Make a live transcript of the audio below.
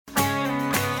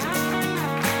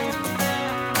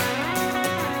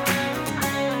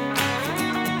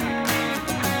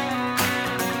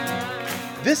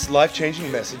This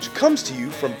life-changing message comes to you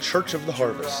from Church of the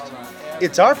Harvest.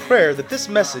 It's our prayer that this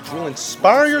message will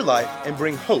inspire your life and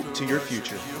bring hope to your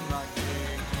future.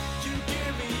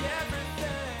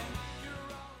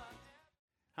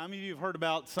 How many of you have heard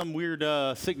about some weird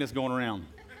sickness going around?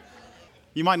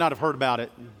 You might not have heard about it.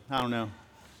 I don't know.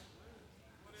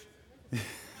 This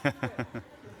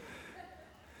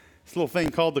little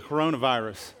thing called the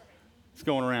coronavirus. It's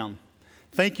going around.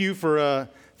 Thank you for, I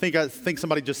think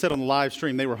somebody just said on the live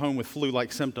stream they were home with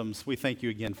flu-like symptoms. We thank you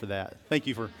again for that. Thank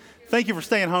you for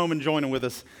staying home and joining with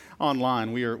us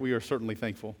online. We are certainly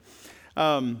thankful.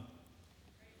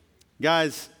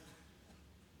 Guys,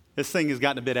 this thing has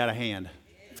gotten a bit out of hand.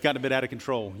 It's gotten a bit out of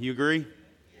control. You agree?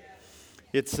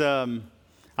 It's,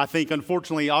 I think,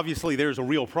 unfortunately, obviously there's a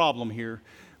real problem here,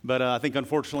 but I think,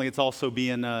 unfortunately, it's also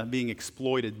being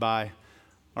exploited by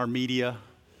our media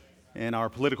and our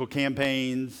political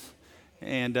campaigns,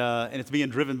 and it's being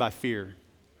driven by fear.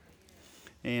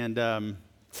 And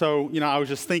so, I was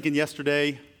just thinking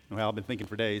yesterday, well, I've been thinking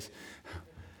for days,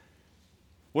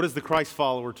 what is the Christ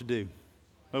follower to do?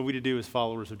 What are we to do as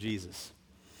followers of Jesus?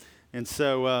 And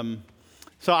so,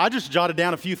 so I just jotted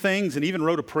down a few things and even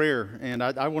wrote a prayer, and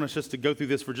I want us just to go through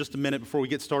this for just a minute before we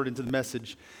get started into the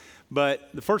message. But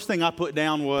the first thing I put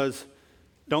down was,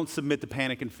 don't submit to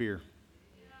panic and fear.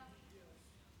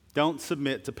 Don't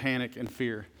submit to panic and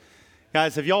fear.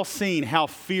 Guys, have y'all seen how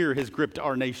fear has gripped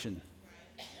our nation?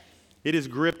 It has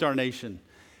gripped our nation.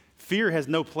 Fear has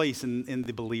no place in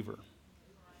the believer.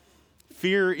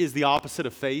 Fear is the opposite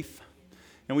of faith,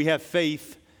 and we have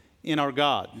faith in our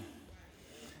God.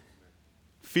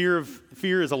 Fear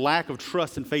is a lack of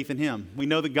trust and faith in Him. We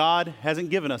know that God hasn't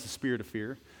given us a spirit of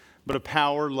fear, but of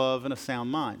power, love, and a sound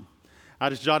mind. I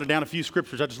just jotted down a few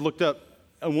scriptures. I just looked up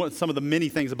some of the many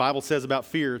things the Bible says about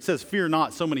fear. It says fear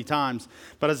not so many times,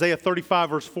 but Isaiah 35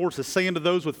 verse 4 says, say unto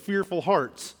those with fearful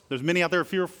hearts. There's many out there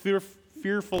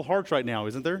fearful hearts right now,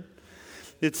 isn't there?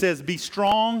 It says, be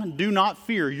strong, do not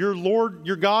fear. Your Lord,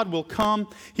 your God will come.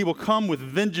 He will come with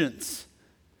vengeance.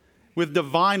 With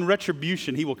divine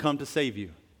retribution, He will come to save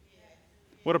you.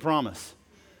 What a promise.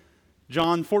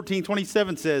 John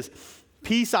 14:27 says,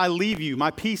 peace I leave you,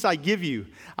 my peace I give you.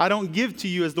 I don't give to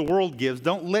you as the world gives.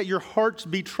 Don't let your hearts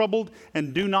be troubled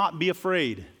and do not be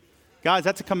afraid. Guys,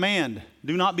 that's a command.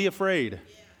 Do not be afraid.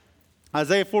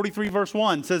 Isaiah 43 verse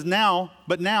 1 says, now,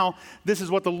 this is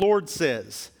what the Lord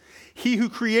says. He who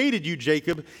created you,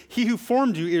 Jacob, He who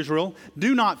formed you, Israel,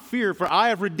 do not fear, for I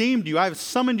have redeemed you. I have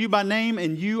summoned you by name,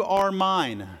 and you are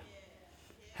mine.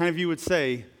 How many of you would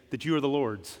say that you are the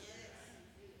Lord's?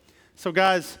 So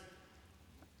guys,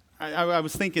 I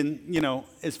was thinking,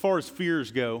 as far as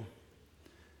fears go,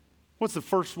 what's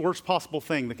the worst possible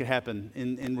thing that could happen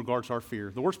in regards to our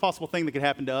fear? The worst possible thing that could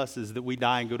happen to us is that we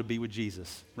die and go to be with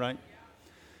Jesus, right?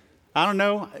 I don't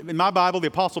know. In my Bible, the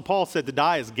Apostle Paul said to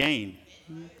die is gain.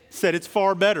 Said it's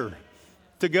far better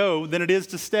to go than it is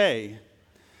to stay.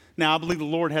 Now, I believe the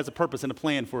Lord has a purpose and a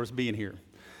plan for us being here.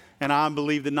 And I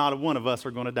believe that not one of us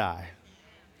are going to die,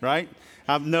 right?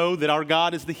 I know that our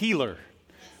God is the healer.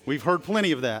 We've heard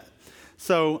plenty of that.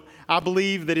 So I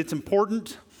believe that it's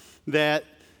important that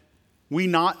we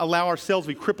not allow ourselves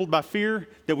to be crippled by fear,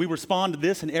 that we respond to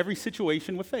this in every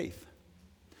situation with faith.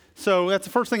 So that's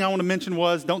the first thing I want to mention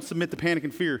was don't submit to panic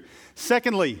and fear.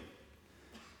 Secondly,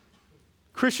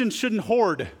 Christians shouldn't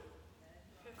hoard.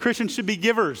 Christians should be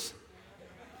givers.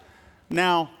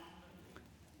 Now,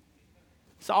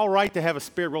 it's all right to have a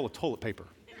spare roll of toilet paper.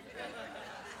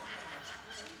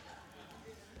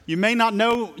 You may not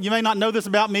know this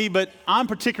about me, but I'm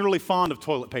particularly fond of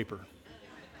toilet paper.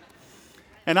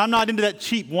 And I'm not into that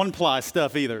cheap one-ply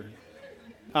stuff either.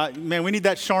 Man, we need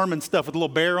that Charmin stuff with a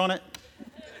little bear on it.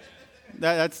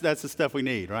 That's the stuff we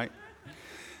need, right?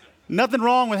 Nothing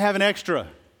wrong with having extra.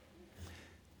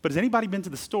 But has anybody been to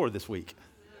the store this week?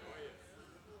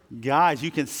 Guys, you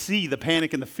can see the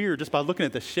panic and the fear just by looking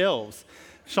at the shelves.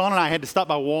 Sean and I had to stop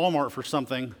by Walmart for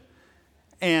something.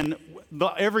 And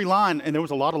every line, and there was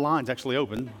a lot of lines actually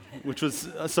open, which was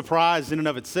a surprise in and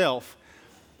of itself.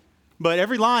 But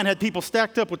every line had people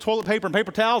stacked up with toilet paper and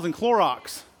paper towels and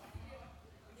Clorox.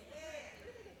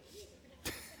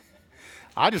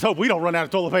 I just hope we don't run out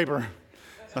of toilet paper.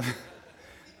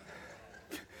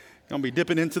 Gonna be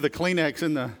dipping into the Kleenex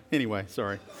in the, anyway,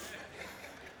 sorry.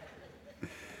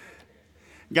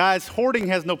 Guys, hoarding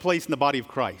has no place in the body of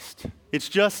Christ. It's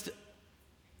just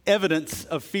evidence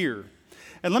of fear.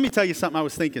 And let me tell you something I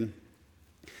was thinking.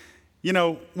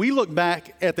 We look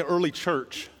back at the early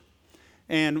church,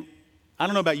 and I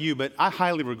don't know about you, but I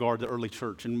highly regard the early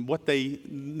church and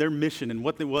their mission and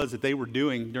what it was that they were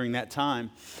doing during that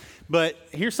time. But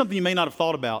here's something you may not have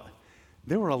thought about.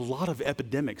 There were a lot of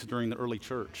epidemics during the early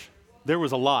church. There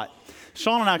was a lot.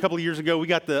 Sean and I, a couple of years ago, we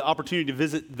got the opportunity to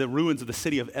visit the ruins of the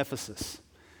city of Ephesus.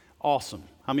 Awesome.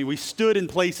 I mean, we stood in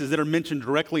places that are mentioned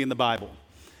directly in the Bible,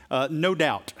 no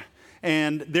doubt.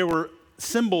 And there were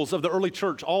symbols of the early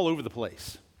church all over the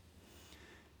place.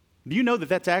 Do you know that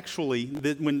that's actually,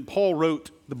 that when Paul wrote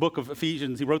the book of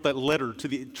Ephesians, he wrote that letter to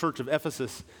the church of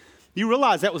Ephesus, you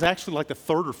realize that was actually like the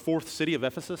third or fourth city of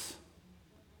Ephesus?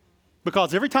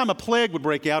 Because every time a plague would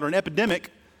break out or an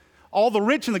epidemic, all the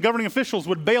rich and the governing officials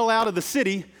would bail out of the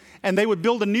city and they would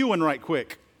build a new one right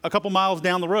quick, a couple miles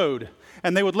down the road.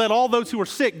 And they would let all those who were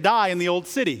sick die in the old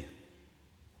city.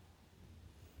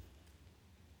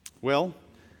 Well,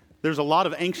 there's a lot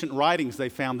of ancient writings they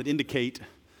found that indicate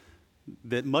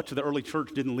that much of the early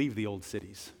church didn't leave the old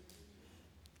cities.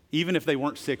 Even if they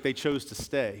weren't sick, they chose to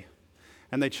stay.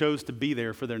 And they chose to be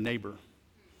there for their neighbor.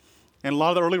 And a lot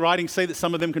of the early writings say that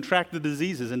some of them contracted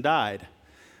diseases and died.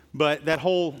 But that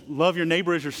whole love your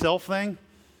neighbor as yourself thing,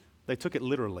 they took it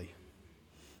literally.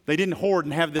 They didn't hoard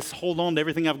and have this hold on to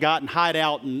everything I've got and hide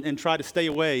out and try to stay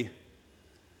away.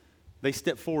 They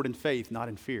stepped forward in faith, not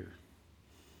in fear.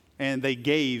 And they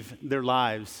gave their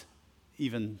lives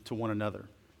even to one another.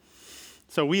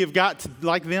 So we have got to,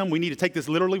 like them, we need to take this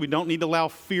literally. We don't need to allow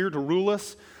fear to rule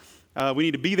us. We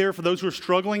need to be there for those who are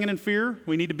struggling and in fear.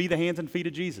 We need to be the hands and feet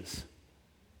of Jesus.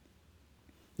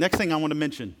 Next thing I want to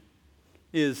mention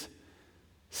is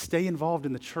stay involved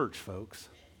in the church, folks.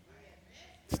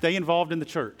 Stay involved in the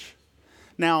church.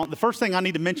 Now, the first thing I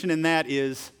need to mention in that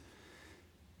is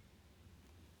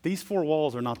these four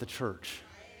walls are not the church.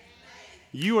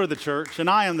 You are the church, and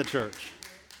I am the church.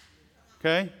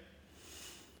 Okay?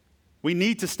 We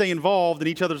need to stay involved in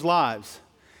each other's lives.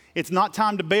 It's not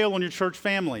time to bail on your church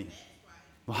family.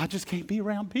 Well, I just can't be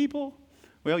around people.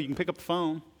 Well, you can pick up the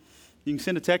phone. You can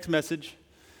send a text message.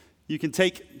 You can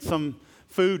take some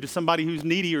food to somebody who's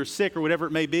needy or sick or whatever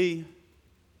it may be.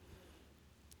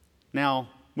 Now,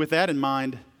 with that in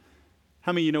mind,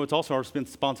 how many of you know it's also our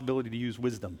responsibility to use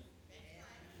wisdom?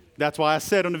 That's why I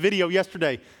said on the video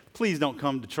yesterday, please don't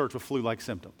come to church with flu-like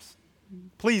symptoms.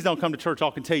 Please don't come to church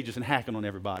all contagious and hacking on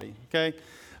everybody, okay?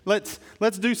 Let's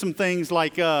do some things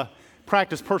like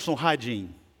practice personal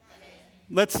hygiene.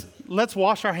 Let's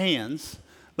wash our hands.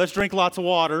 Let's drink lots of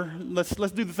water. Let's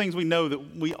do the things we know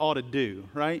that we ought to do,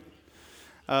 right?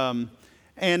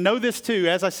 And know this too,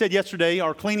 as I said yesterday,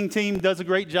 our cleaning team does a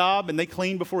great job and they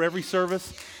clean before every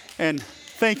service. And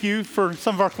thank you for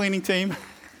some of our cleaning team.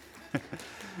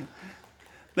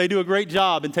 They do a great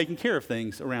job in taking care of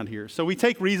things around here. So we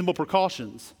take reasonable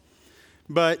precautions.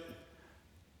 But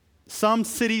some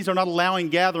cities are not allowing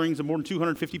gatherings of more than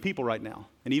 250 people right now.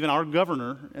 And even our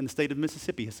governor in the state of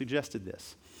Mississippi has suggested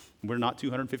this. We're not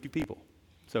 250 people.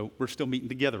 So we're still meeting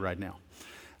together right now.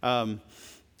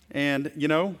 And, you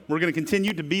know, we're going to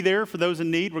continue to be there for those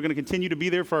in need. We're going to continue to be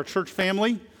there for our church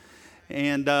family.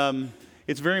 And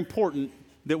it's very important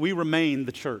that we remain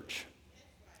the church,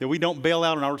 that we don't bail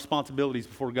out on our responsibilities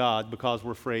before God because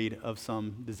we're afraid of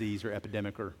some disease or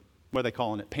epidemic or what are they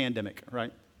calling it? Pandemic,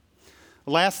 right?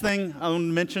 The last thing I want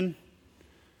to mention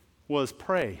was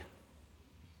pray.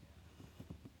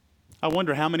 I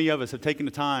wonder how many of us have taken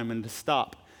the time and to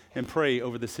stop and pray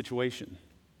over this situation.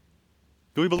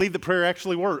 Do we believe that prayer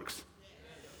actually works?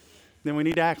 Then we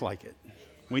need to act like it.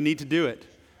 We need to do it.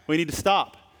 We need to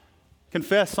stop.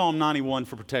 Confess Psalm 91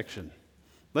 for protection.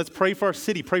 Let's pray for our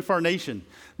city, pray for our nation,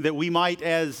 that we might,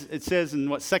 as it says in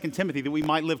 2 Timothy, that we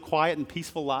might live quiet and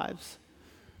peaceful lives.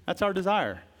 That's our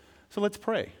desire. So let's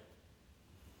pray.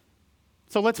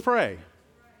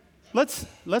 Let's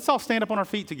all stand up on our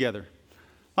feet together.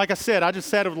 Like I said, I just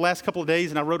sat over the last couple of days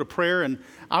and I wrote a prayer, and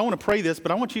I want to pray this,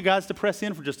 but I want you guys to press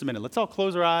in for just a minute. Let's all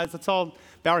close our eyes. Let's all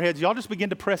bow our heads. Y'all just begin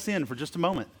to press in for just a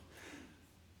moment.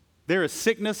 There is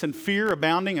sickness and fear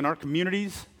abounding in our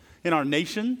communities, in our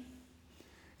nation.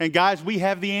 And guys, we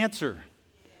have the answer.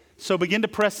 So begin to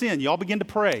press in. Y'all begin to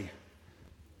pray.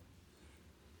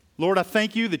 Lord, I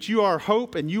thank you that you are our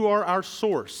hope and you are our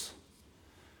source.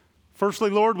 Firstly,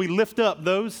 Lord, we lift up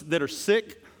those that are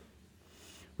sick.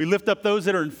 We lift up those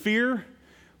that are in fear.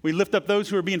 We lift up those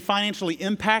who are being financially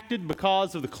impacted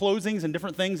because of the closings and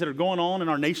different things that are going on in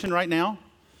our nation right now.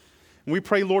 And we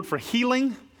pray, Lord, for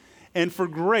healing and for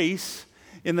grace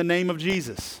in the name of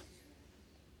Jesus.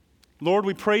 Lord,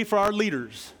 we pray for our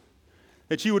leaders,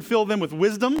 that you would fill them with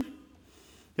wisdom,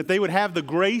 that they would have the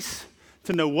grace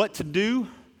to know what to do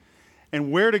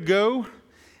and where to go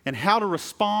and how to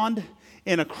respond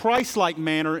in a Christ-like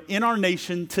manner in our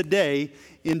nation today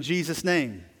in Jesus'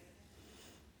 name.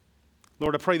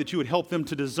 Lord, I pray that you would help them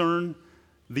to discern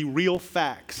the real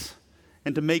facts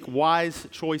and to make wise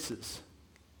choices.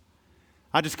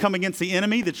 I just come against the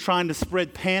enemy that's trying to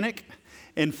spread panic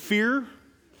and fear,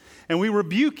 and we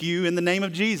rebuke you in the name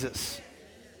of Jesus.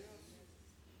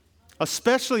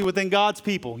 Especially within God's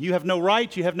people. You have no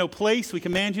right, you have no place. We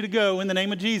command you to go in the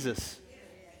name of Jesus.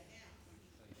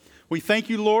 We thank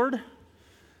you, Lord,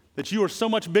 that you are so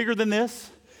much bigger than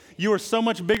this. You are so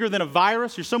much bigger than a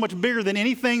virus. You're so much bigger than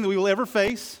anything that we will ever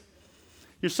face.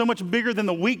 You're so much bigger than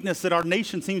the weakness that our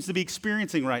nation seems to be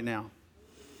experiencing right now.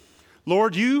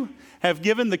 Lord, you have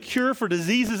given the cure for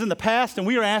diseases in the past, and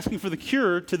we are asking for the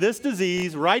cure to this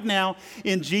disease right now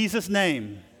in Jesus'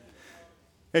 name.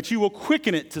 That you will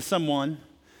quicken it to someone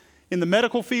in the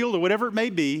medical field or whatever it may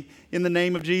be in the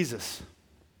name of Jesus.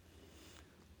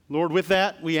 Lord, with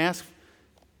that, we ask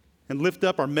and lift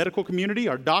up our medical community,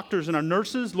 our doctors and our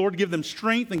nurses. Lord, give them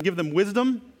strength and give them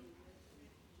wisdom.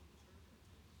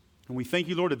 And we thank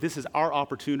you, Lord, that this is our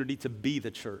opportunity to be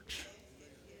the church,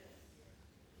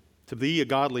 to be a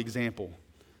godly example,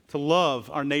 to love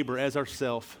our neighbor as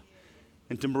ourselves,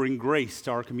 and to bring grace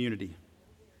to our community.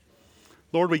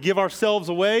 Lord, we give ourselves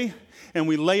away and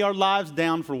we lay our lives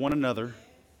down for one another,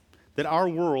 that our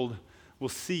world will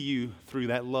see you through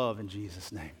that love in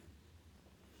Jesus' name.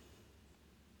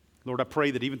 Lord, I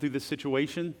pray that even through this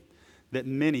situation, that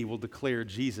many will declare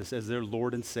Jesus as their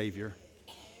Lord and Savior.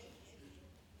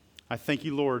 I thank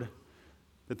you, Lord,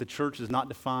 that the church is not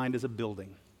defined as a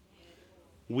building.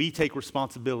 We take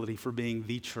responsibility for being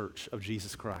the church of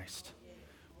Jesus Christ.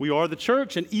 We are the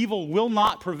church, and evil will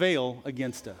not prevail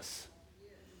against us.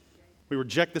 We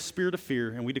reject the spirit of fear,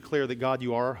 and we declare that, God,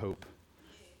 you are our hope.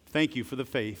 Thank you for the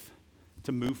faith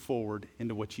to move forward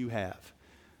into what you have.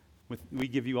 We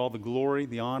give you all the glory,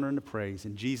 the honor, and the praise.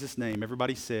 In Jesus' name,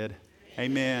 everybody said,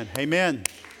 amen. Amen.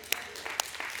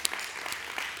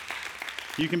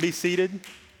 You can be seated.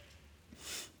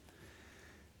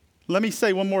 Let me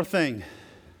say one more thing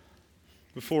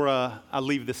before I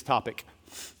leave this topic.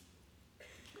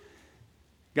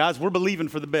 Guys, we're believing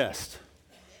for the best,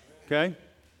 okay?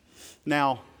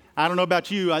 Now, I don't know about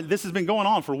you. This has been going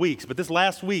on for weeks, but this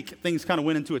last week, things kind of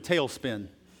went into a tailspin.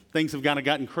 Things have kind of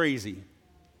gotten crazy.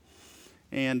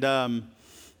 And I'll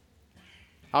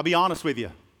be honest with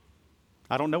you.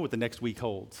 I don't know what the next week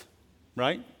holds,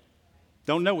 right?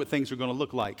 Don't know what things are going to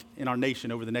look like in our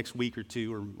nation over the next week or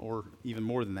two or even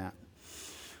more than that.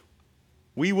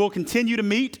 We will continue to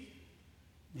meet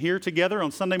here together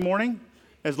on Sunday morning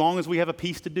as long as we have a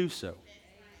peace to do so.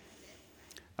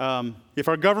 If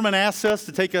our government asks us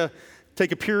to take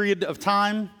a period of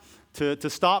time to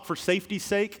stop for safety's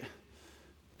sake,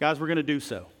 guys, we're going to do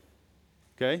so,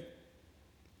 okay?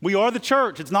 We are the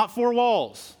church. It's not four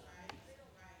walls.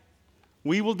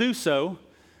 We will do so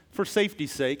for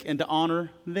safety's sake and to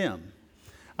honor them.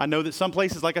 I know that some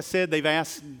places, like I said, they've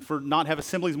asked for not have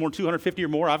assemblies more than 250 or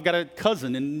more. I've got a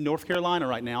cousin in North Carolina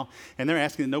right now, and they're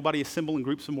asking that nobody assemble in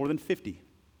groups of more than 50.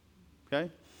 Okay?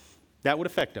 That would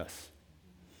affect us.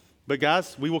 But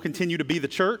guys, we will continue to be the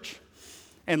church.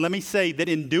 And let me say that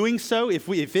in doing so, if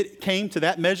it came to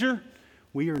that measure,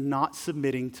 we are not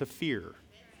submitting to fear.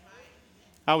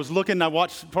 I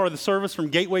watched part of the service from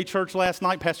Gateway Church last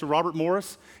night, Pastor Robert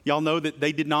Morris. Y'all know that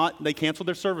they canceled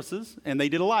their services, and they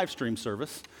did a live stream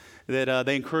service that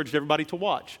they encouraged everybody to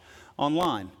watch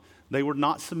online. They were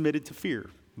not submitted to fear,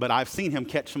 but I've seen him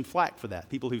catch some flack for that.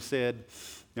 People who said,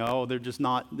 no, they're just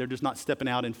not stepping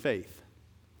out in faith.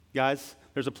 Guys,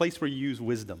 there's a place where you use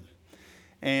wisdom,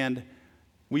 and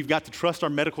we've got to trust our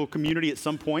medical community at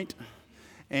some point.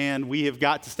 And we have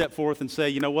got to step forth and say,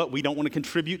 you know what, we don't want to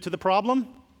contribute to the problem.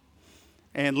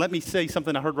 And let me say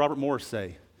something I heard Robert Morris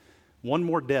say. One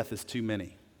more death is too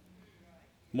many.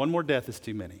 One more death is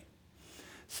too many.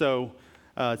 So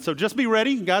just be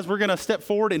ready. Guys, we're going to step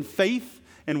forward in faith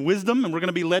and wisdom, and we're going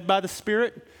to be led by the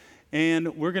Spirit.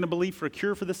 And we're going to believe for a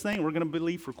cure for this thing. We're going to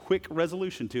believe for quick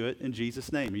resolution to it in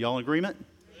Jesus' name. Are y'all in agreement?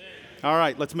 All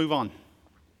right, let's move on.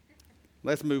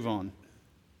 Let's move on.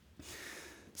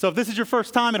 So if this is your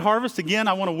first time at Harvest, again,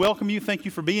 I want to welcome you. Thank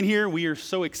you for being here. We are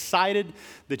so excited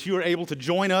that you are able to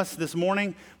join us this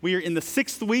morning. We are in the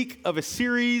 6th week of a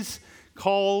series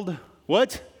called,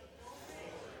 what?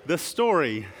 The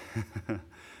Story.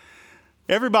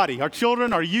 Everybody, our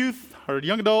children, our youth, our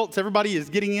young adults, everybody is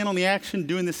getting in on the action,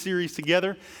 doing this series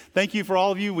together. Thank you for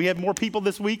all of you. We had more people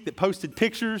this week that posted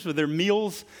pictures of their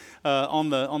meals on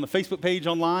the Facebook page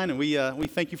online, and we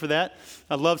thank you for that.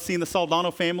 I love seeing the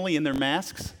Saldano family in their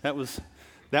masks. That was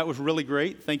really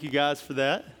great. Thank you guys for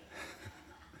that.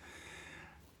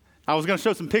 I was going to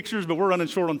show some pictures, but we're running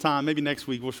short on time. Maybe next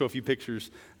week we'll show a few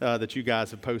pictures that you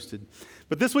guys have posted.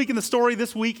 But this week in the story,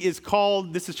 this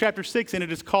is chapter 6, and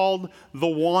it is called The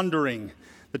Wandering.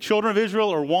 The children of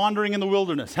Israel are wandering in the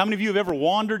wilderness. How many of you have ever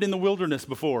wandered in the wilderness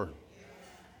before?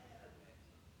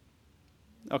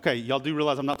 Okay, y'all do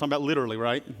realize I'm not talking about literally,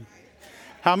 right?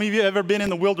 How many of you have ever been in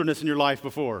the wilderness in your life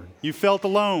before? You felt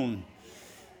alone.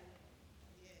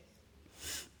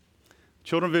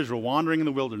 Children of Israel wandering in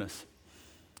the wilderness.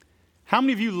 How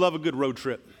many of you love a good road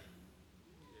trip?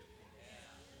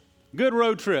 Good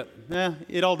road trip.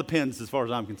 It all depends as far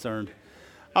as I'm concerned.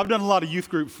 I've done a lot of youth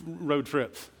group road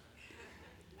trips.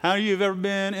 How many of you have ever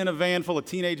been in a van full of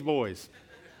teenage boys?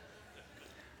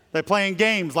 They're playing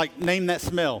games like Name That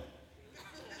Smell.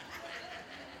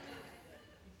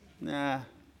 I'd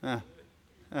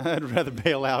rather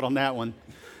bail out on that one.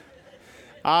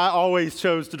 I always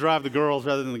chose to drive the girls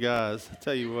rather than the guys. I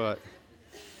tell you what.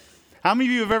 How many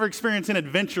of you have ever experienced an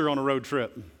adventure on a road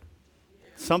trip?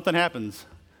 Something happens.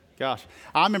 Gosh,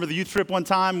 I remember the youth trip one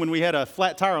time when we had a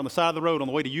flat tire on the side of the road on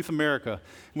the way to Youth America.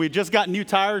 We had just got new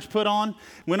tires put on,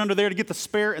 went under there to get the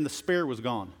spare, and the spare was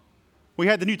gone. We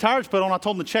had the new tires put on. I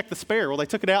told them to check the spare. Well, they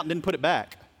took it out and didn't put it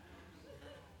back.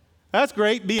 That's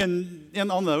great being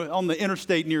on the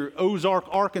interstate near Ozark,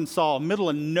 Arkansas, middle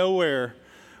of nowhere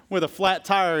with a flat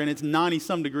tire and it's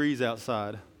 90-some degrees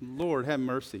outside. Lord, have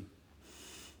mercy.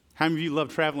 How many of you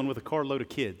love traveling with a carload of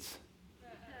kids?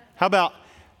 How about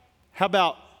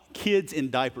kids in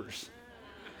diapers?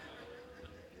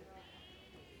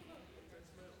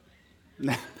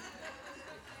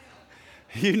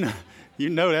 You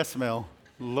know that smell.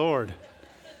 Lord.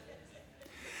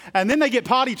 And then they get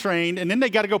potty trained, and then they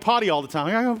got to go potty all the time.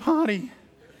 I got to go potty.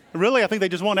 Really, I think they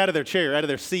just want out of their chair, out of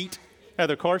their seat, out of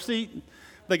their car seat.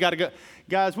 They got to go.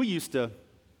 Guys,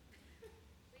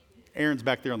 Aaron's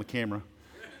back there on the camera.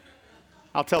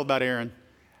 I'll tell about Aaron.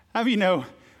 How many of you know,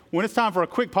 when it's time for a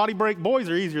quick potty break, boys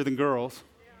are easier than girls.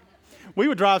 We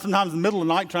would drive sometimes in the middle of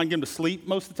the night trying to get them to sleep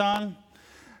most of the time.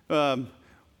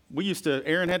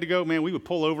 Aaron had to go, man, we would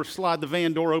pull over, slide the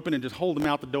van door open, and just hold him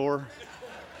out the door.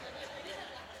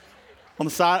 on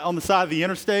the side of the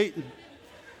interstate.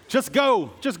 Just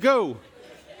go.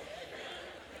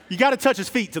 You got to touch his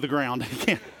feet to the ground.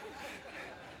 You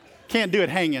can't do it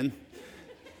hanging.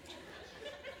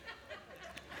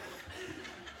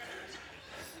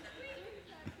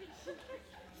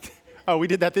 Oh, we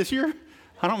did that this year?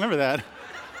 I don't remember that.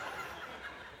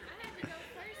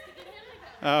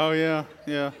 Oh,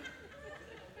 yeah.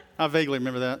 I vaguely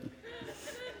remember that.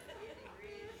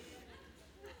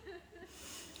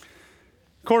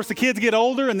 Of course, the kids get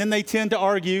older, and then they tend to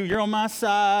argue, you're on my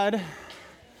side,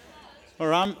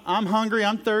 or I'm hungry,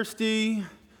 I'm thirsty,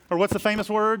 or what's the famous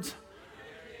words?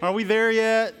 Are we there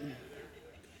yet?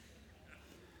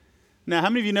 Now, how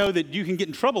many of you know that you can get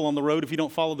in trouble on the road if you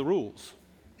don't follow the rules?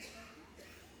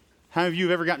 How many of you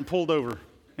have ever gotten pulled over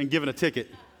and given a ticket?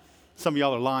 Some of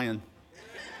y'all are lying.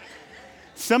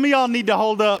 Some of y'all need to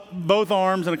hold up both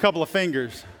arms and a couple of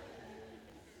fingers.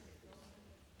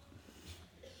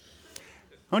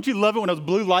 Don't you love it when those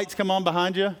blue lights come on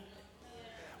behind you?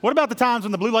 What about the times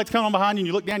when the blue lights come on behind you and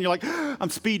you look down and you're like, I'm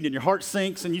speeding, and your heart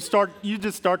sinks and you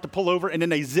just start to pull over and then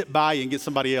they zip by you and get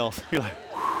somebody else. You're like,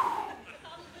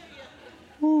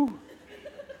 whew.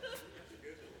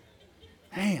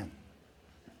 Man.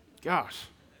 Gosh.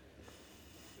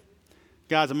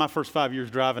 Guys, in my first 5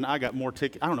 years driving, I got more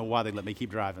tickets. I don't know why they let me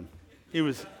keep driving. It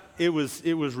was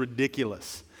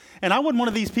ridiculous. And I wasn't one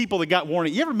of these people that got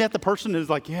warning. You ever met the person who's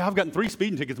like, yeah, I've gotten 3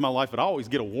 speeding tickets in my life, but I always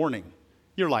get a warning.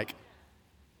 You're like,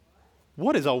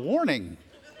 what is a warning?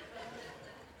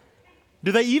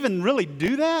 Do they even really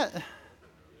do that? I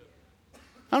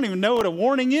don't even know what a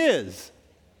warning is.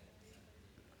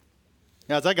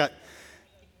 Guys,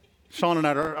 Sean and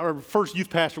I, our first youth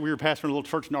pastor, we were pastoring a little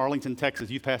church in Arlington, Texas,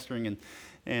 youth pastoring,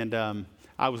 and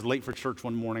I was late for church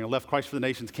one morning. I left Christ for the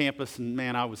Nations campus, and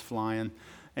man, I was flying.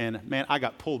 And man, I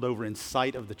got pulled over in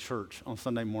sight of the church on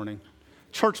Sunday morning.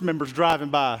 Church members driving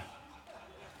by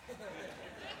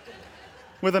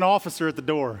with an officer at the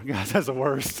door. Guys, that's the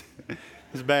worst.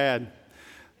 It's bad.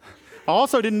 I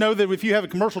also didn't know that if you have a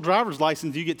commercial driver's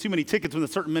license, you get too many tickets within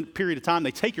a certain period of time,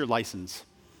 they take your license.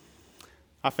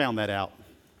 I found that out.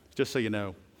 Just so you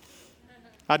know.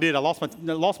 I did. I lost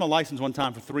my license one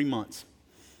time for 3 months.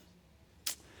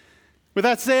 With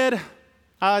that said,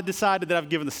 I decided that I've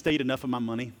given the state enough of my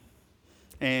money,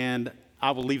 and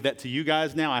I will leave that to you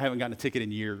guys now. I haven't gotten a ticket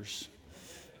in years.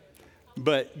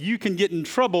 But you can get in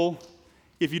trouble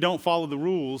if you don't follow the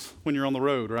rules when you're on the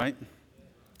road, right?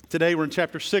 Today we're in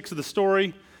chapter 6 of the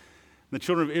story. The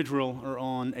children of Israel are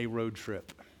on a road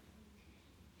trip.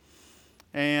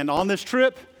 And on this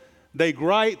trip, they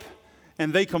gripe,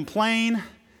 and they complain,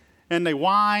 and they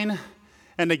whine,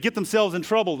 and they get themselves in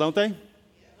trouble, don't they?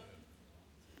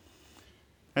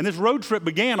 And this road trip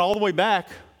began all the way back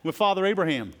with Father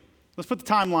Abraham. Let's put the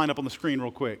timeline up on the screen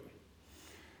real quick.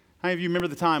 How many of you remember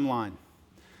the timeline?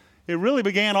 It really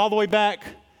began all the way back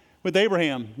with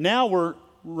Abraham. Now we're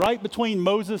right between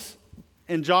Moses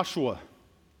and Joshua.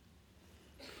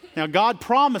 Now God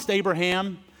promised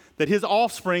Abraham that his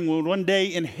offspring would one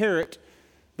day inherit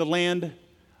the land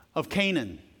of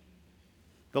Canaan,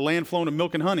 the land flowing with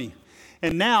milk and honey.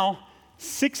 And now,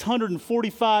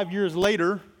 645 years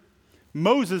later,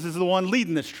 Moses is the one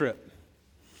leading this trip.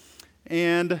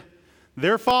 And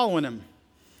they're following him.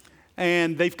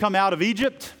 And they've come out of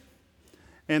Egypt,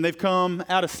 and they've come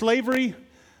out of slavery.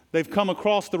 They've come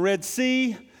across the Red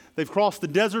Sea. They've crossed the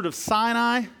desert of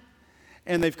Sinai,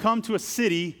 and they've come to a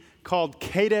city called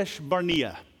Kadesh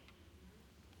Barnea.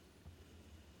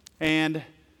 And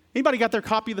anybody got their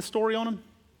copy of the story on them?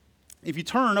 If you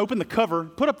turn, open the cover,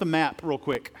 put up the map real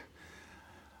quick.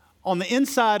 On the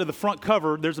inside of the front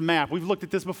cover, there's a map. We've looked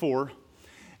at this before.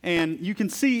 And you can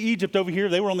see Egypt over here.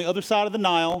 They were on the other side of the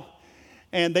Nile.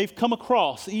 And they've come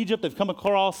across Egypt. They've come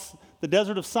across the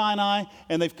desert of Sinai.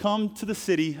 And they've come to the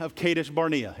city of Kadesh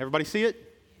Barnea. Everybody see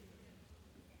it?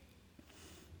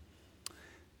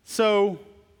 So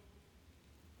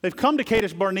they've come to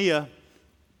Kadesh Barnea.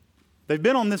 They've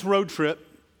been on this road trip.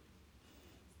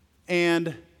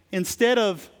 And instead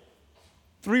of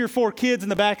 3 or 4 kids in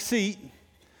the back seat,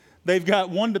 they've got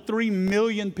 1 to 3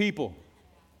 million people.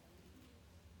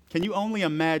 Can you only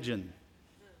imagine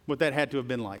what that had to have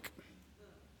been like?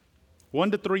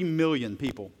 1 to 3 million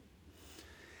people.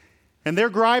 And they're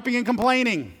griping and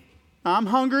complaining. I'm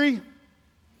hungry.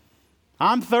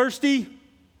 I'm thirsty.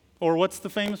 Or what's the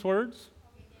famous words?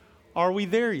 Are we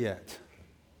there yet?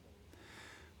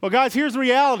 Well, guys, here's the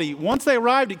reality. Once they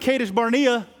arrived at Kadesh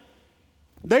Barnea,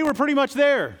 they were pretty much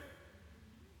there.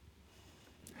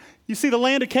 You see, the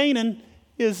land of Canaan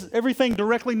is everything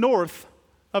directly north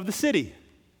of the city.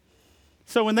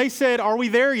 So when they said, are we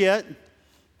there yet?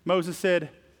 Moses said,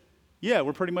 yeah,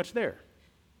 we're pretty much there.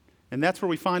 And that's where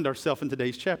we find ourselves in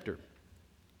today's chapter.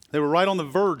 They were right on the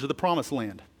verge of the promised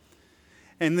land.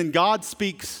 And then God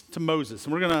speaks to Moses.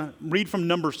 And we're going to read from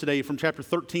Numbers today from chapter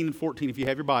 13 and 14 if you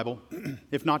have your Bible.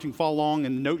 If not, you can follow along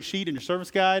in the note sheet in your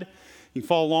service guide. You can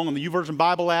follow along on the YouVersion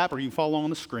Bible app, or you can follow along on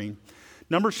the screen.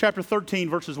 Numbers chapter 13,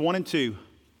 verses 1 and 2.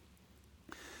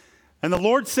 And the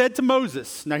Lord said to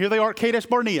Moses, now here they are at Kadesh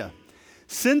Barnea,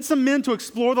 send some men to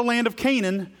explore the land of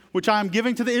Canaan, which I am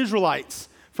giving to the Israelites.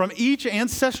 From each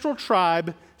ancestral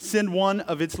tribe, send one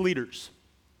of its leaders.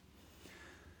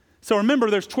 So remember,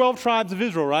 there's 12 tribes of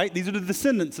Israel, right? These are the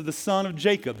descendants of the son of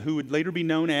Jacob, who would later be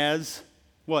known as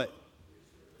what?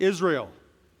 Israel.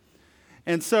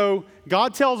 And so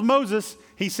God tells Moses,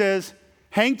 he says,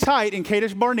 hang tight in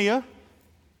Kadesh Barnea,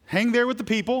 hang there with the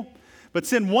people, but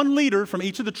send one leader from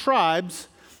each of the tribes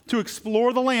to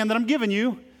explore the land that I'm giving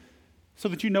you so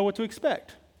that you know what to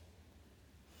expect.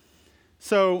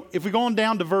 So if we go on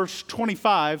down to verse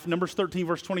 25, Numbers 13,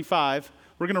 verse 25,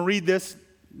 we're going to read this,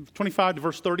 25 to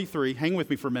verse 33. Hang with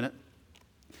me for a minute.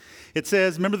 It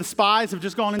says, remember the spies have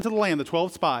just gone into the land, the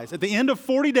 12 spies. At the end of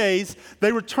 40 days,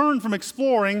 they returned from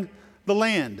exploring the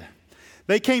land.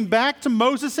 They came back to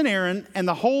Moses and Aaron and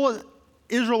the whole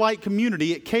Israelite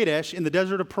community at Kadesh in the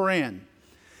desert of Paran.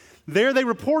 There they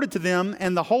reported to them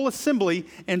and the whole assembly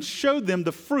and showed them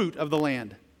the fruit of the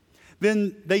land.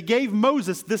 Then they gave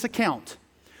Moses this account.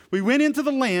 We went into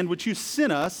the land which you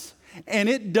sent us, and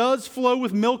it does flow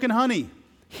with milk and honey.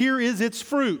 Here is its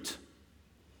fruit.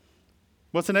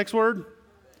 What's the next word?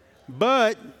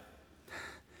 But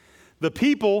the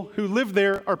people who live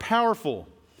there are powerful,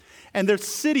 and their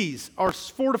cities are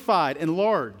fortified and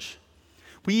large.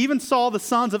 We even saw the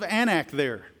sons of Anak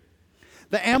there.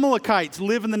 The Amalekites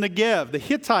live in the Negev. The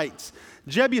Hittites,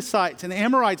 Jebusites, and the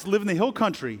Amorites live in the hill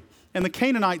country. And the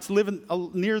Canaanites live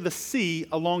near the sea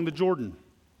along the Jordan.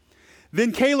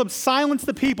 Then Caleb silenced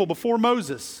the people before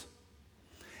Moses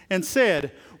and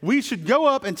said, we should go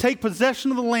up and take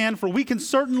possession of the land, for we can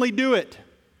certainly do it.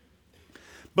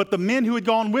 But the men who had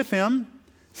gone with him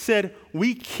said,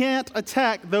 we can't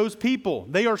attack those people.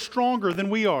 They are stronger than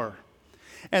we are.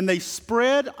 And they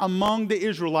spread among the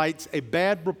Israelites a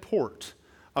bad report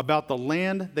about the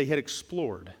land they had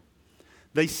explored.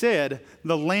 They said,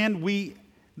 the land we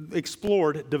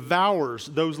explored devours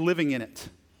those living in it.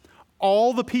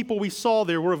 All the people we saw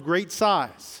there were of great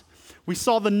size. We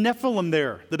saw the Nephilim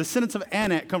there. The descendants of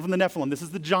Anak come from the Nephilim. This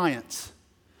is the giants.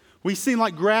 We seem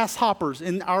like grasshoppers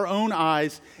in our own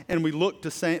eyes, and we look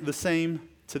the same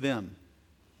to them.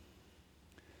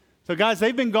 So guys,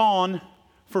 they've been gone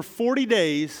for 40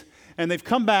 days, and they've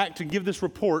come back to give this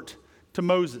report to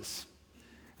Moses.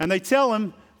 And they tell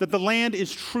him that the land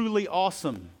is truly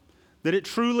awesome. that it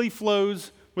truly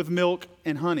flows with milk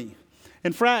and honey.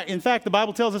 In fact, the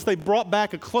Bible tells us they brought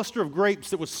back a cluster of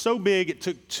grapes that was so big it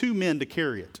took 2 men to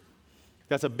carry it.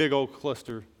 That's a big old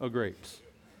cluster of grapes.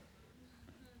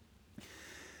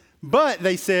 But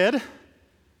they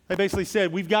basically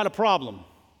said, we've got a problem.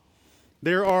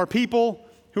 There are people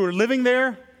who are living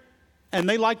there, and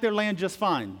they like their land just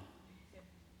fine.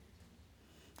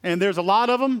 And there's a lot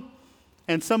of them,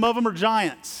 and some of them are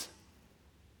giants.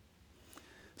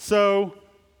 So,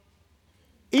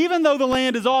 even though the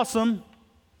land is awesome,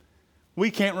 we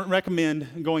can't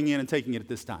recommend going in and taking it at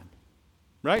this time.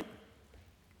 Right?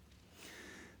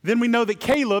 Then we know that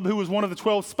Caleb, who was one of the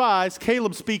 12 spies,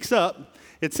 Caleb speaks up.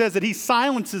 It says that he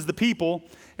silences the people.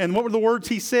 And what were the words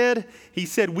he said? He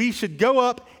said, we should go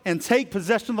up and take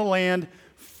possession of the land,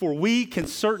 for we can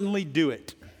certainly do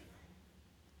it.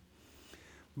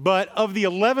 But of the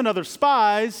 11 other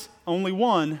spies, only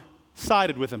one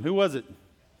sided with him. Who was it?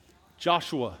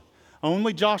 Joshua.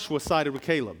 Only Joshua sided with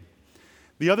Caleb.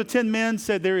 The other 10 men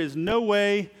said, there is no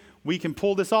way we can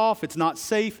pull this off. It's not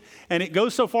safe. And it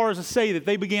goes so far as to say that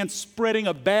they began spreading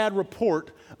a bad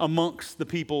report amongst the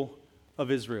people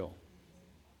of Israel.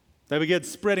 They began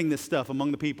spreading this stuff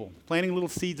among the people, planting little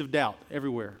seeds of doubt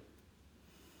everywhere.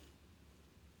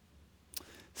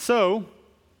 So,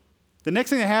 the next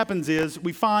thing that happens is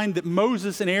we find that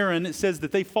Moses and Aaron, it says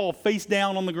that they fall face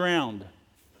down on the ground.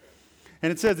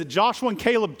 And it says that Joshua and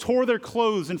Caleb tore their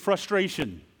clothes in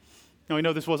frustration. Now, we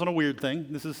know this wasn't a weird thing.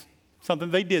 This is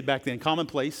something they did back then,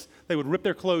 commonplace. They would rip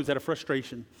their clothes out of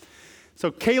frustration. So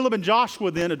Caleb and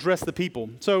Joshua then address the people.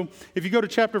 So if you go to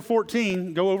chapter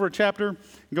 14, go over a chapter, and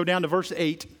go down to verse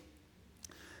 8.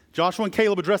 Joshua and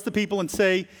Caleb address the people and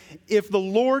say, if the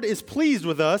Lord is pleased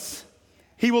with us,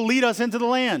 he will lead us into the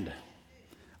land,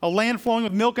 a land flowing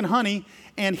with milk and honey,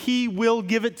 and he will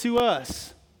give it to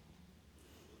us.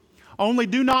 Only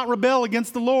do not rebel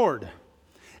against the Lord,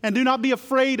 and do not be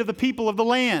afraid of the people of the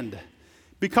land,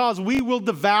 because we will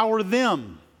devour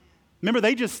them. Remember,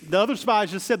 the other spies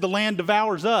just said the land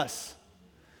devours us.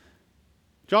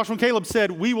 Joshua and Caleb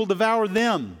said, we will devour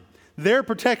them. Their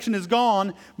protection is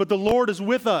gone, but the Lord is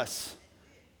with us.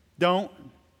 Don't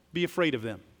be afraid of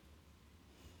them.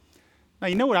 Now,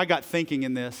 you know what I got thinking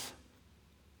in this?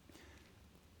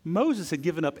 Moses had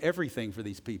given up everything for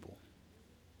these people.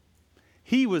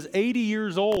 He was 80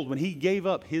 years old when he gave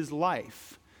up his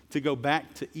life to go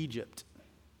back to Egypt.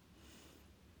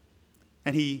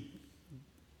 And he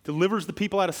delivers the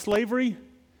people out of slavery.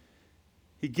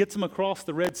 He gets them across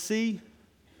the Red Sea.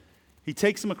 He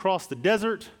takes them across the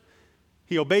desert.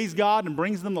 He obeys God and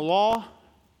brings them the law.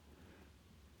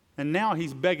 And now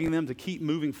he's begging them to keep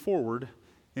moving forward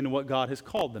into what God has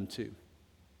called them to.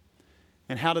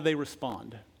 And how do they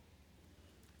respond?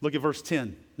 Look at verse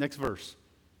 10, next verse.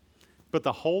 But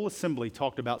the whole assembly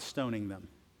talked about stoning them.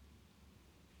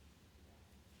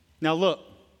 Now look,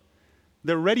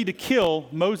 they're ready to kill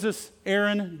Moses,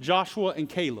 Aaron, Joshua, and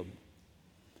Caleb.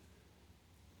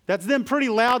 That's them pretty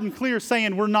loud and clear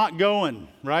saying, we're not going,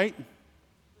 right?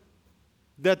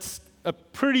 That's a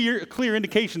pretty clear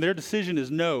indication their decision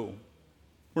is no,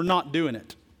 we're not doing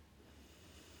it.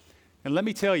 And let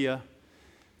me tell you,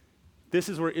 this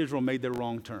is where Israel made their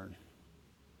wrong turn.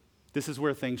 This is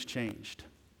where things changed.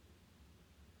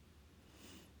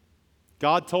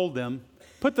 God told them,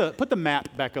 put the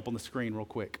map back up on the screen real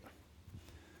quick.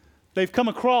 They've come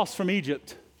across from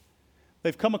Egypt.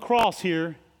 They've come across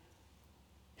here,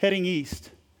 heading east.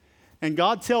 And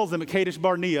God tells them at Kadesh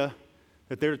Barnea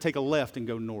that they're to take a left and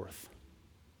go north.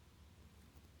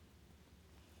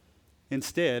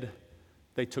 Instead,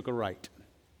 they took a right.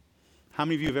 How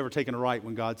many of you have ever taken a right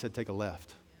when God said take a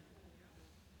left?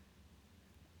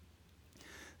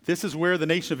 This is where the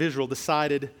nation of Israel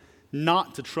decided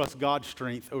not to trust God's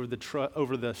strength over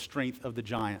the strength of the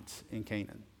giants in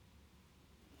Canaan.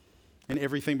 And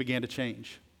everything began to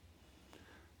change.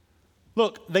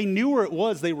 Look, they knew where it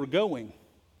was they were going.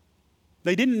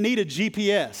 They didn't need a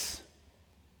GPS.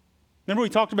 Remember we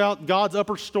talked about God's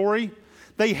upper story?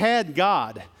 They had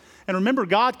God. And remember,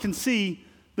 God can see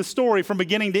the story from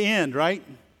beginning to end, right?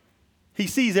 He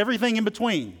sees everything in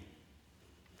between.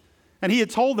 And he had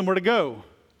told them where to go.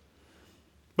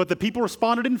 But the people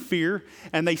responded in fear,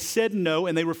 and they said no,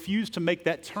 and they refused to make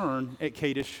that turn at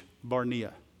Kadesh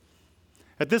Barnea.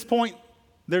 At this point,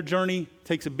 their journey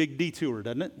takes a big detour,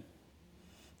 doesn't it?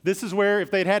 This is where, if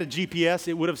they'd had a GPS,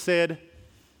 it would have said,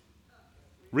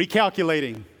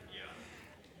 recalculating.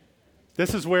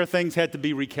 This is where things had to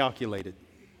be recalculated.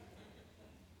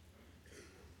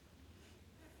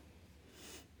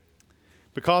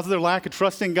 Because of their lack of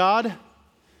trust in God,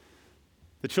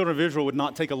 the children of Israel would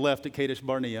not take a left at Kadesh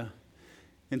Barnea.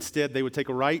 Instead, they would take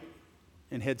a right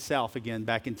and head south again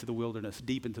back into the wilderness,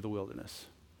 deep into the wilderness.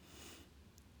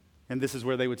 And this is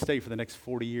where they would stay for the next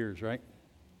 40 years, right?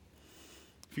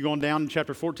 If you're going down in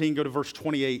chapter 14, go to verse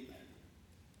 28.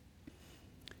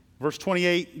 Verse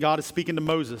 28, God is speaking to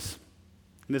Moses.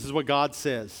 And this is what God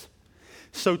says.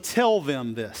 So tell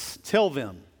them this. Tell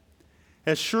them,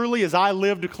 as surely as I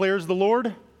live, declares the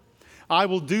Lord, I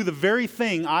will do the very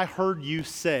thing I heard you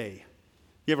say.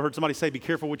 You ever heard somebody say, be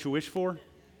careful what you wish for?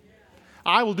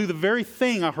 I will do the very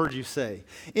thing I heard you say.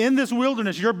 In this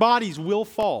wilderness, your bodies will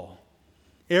fall.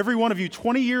 Every one of you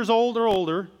 20 years old or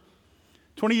older,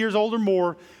 20 years old or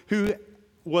more, who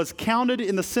was counted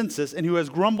in the census and who has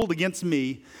grumbled against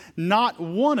me, not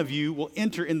one of you will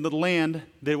enter in the land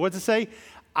that, what does it say?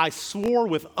 I swore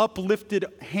with uplifted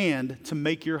hand to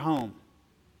make your home.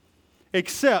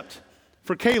 Except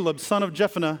for Caleb, son of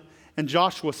Jephunneh, and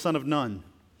Joshua, son of Nun.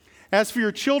 As for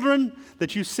your children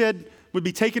that you said would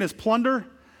be taken as plunder,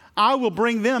 I will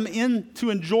bring them in to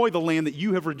enjoy the land that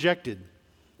you have rejected.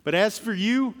 But as for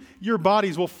you, your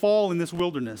bodies will fall in this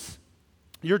wilderness.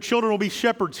 Your children will be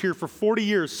shepherds here for 40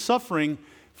 years, suffering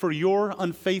for your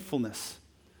unfaithfulness,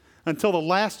 until the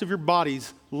last of your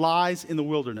bodies lies in the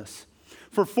wilderness.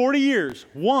 For 40 years,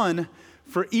 one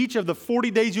for each of the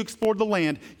 40 days you explored the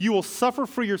land, you will suffer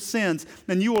for your sins,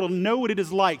 and you will know what it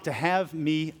is like to have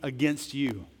me against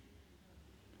you.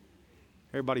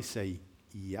 Everybody say,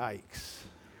 yikes.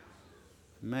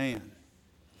 Man.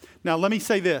 Now, let me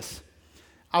say this.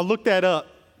 I looked that up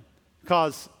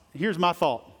because here's my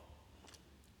thought.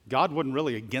 God wasn't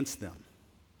really against them.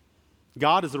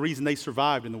 God is the reason they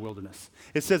survived in the wilderness.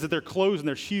 It says that their clothes and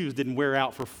their shoes didn't wear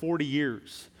out for 40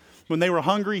 years. When they were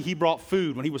hungry, he brought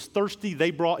food. When he was thirsty,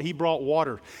 he brought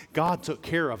water. God took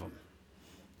care of them.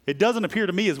 It doesn't appear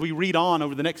to me as we read on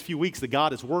over the next few weeks that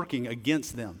God is working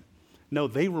against them. No,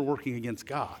 they were working against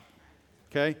God.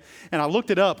 Okay? And I looked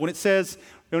it up. When it says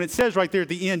right there at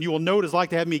the end, you will know what it's like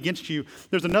to have me against you,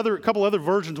 there's a couple other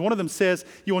versions. One of them says,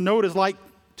 you will know what it's like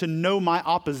to know my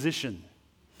opposition.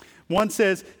 One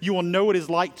says, you will know what it's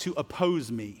like to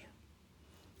oppose me.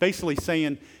 Basically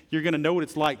saying, you're going to know what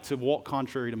it's like to walk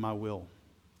contrary to my will.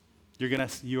 You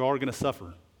are going to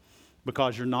suffer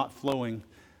because you're not flowing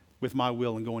with my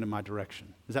will and going in my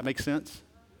direction. Does that make sense?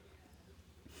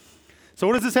 So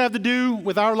what does this have to do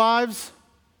with our lives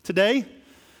today?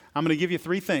 I'm going to give you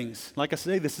 3 things. Like I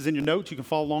say, this is in your notes. You can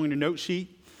follow along in your note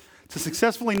sheet. To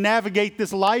successfully navigate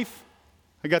this life,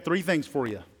 I got 3 things for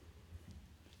you.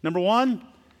 Number 1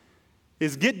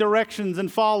 is get directions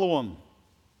and follow them.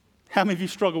 How many of you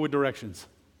struggle with directions?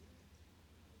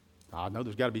 I know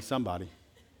there's got to be somebody.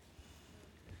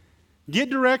 Get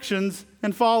directions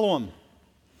and follow them.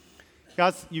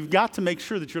 Guys, you've got to make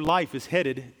sure that your life is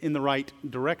headed in the right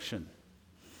direction.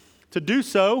 To do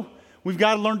so, we've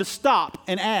got to learn to stop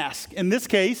and ask. In this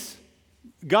case,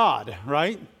 God,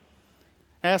 right?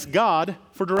 Ask God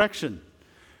for direction.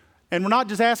 And we're not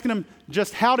just asking him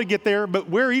just how to get there, but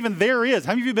where even there is.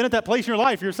 How many of you have been at that place in your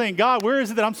life? You're saying, God, where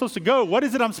is it that I'm supposed to go? What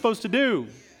is it I'm supposed to do?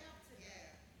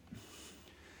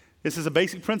 This is a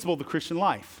basic principle of the Christian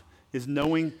life, is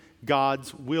knowing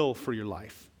God's will for your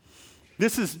life.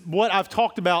 This is what I've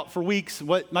talked about for weeks,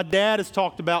 what my dad has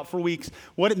talked about for weeks,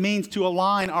 what it means to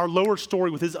align our lower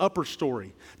story with his upper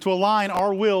story, to align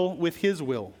our will with his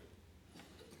will.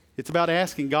 It's about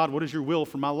asking God, what is your will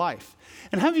for my life?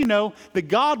 And how do you know that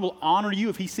God will honor you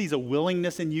if he sees a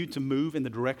willingness in you to move in the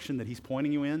direction that he's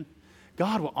pointing you in?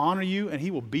 God will honor you and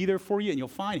he will be there for you and you'll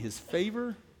find his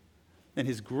favor and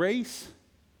his grace.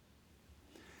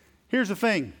 Here's the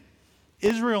thing.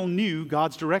 Israel knew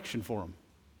God's direction for them.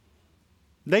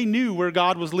 They knew where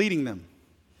God was leading them.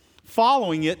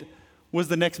 Following it was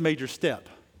the next major step.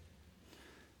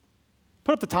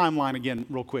 Put up the timeline again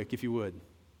real quick, if you would.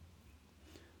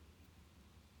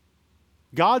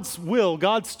 God's will,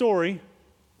 God's story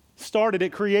started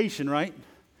at creation, right?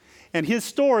 And his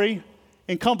story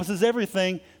encompasses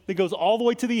everything that goes all the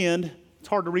way to the end. It's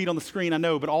hard to read on the screen, I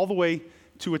know, but all the way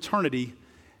to eternity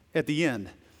at the end.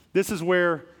 This is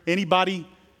where anybody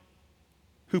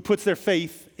who puts their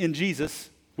faith in Jesus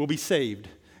will be saved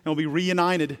and will be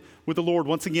reunited with the Lord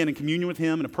once again in communion with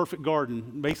him in a perfect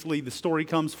garden. Basically, the story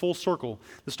comes full circle.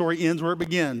 The story ends where it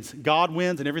begins. God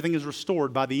wins and everything is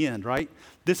restored by the end, right?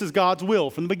 This is God's will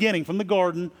from the beginning, from the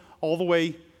garden, all the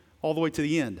way to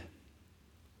the end.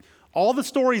 All the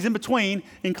stories in between,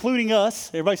 including us,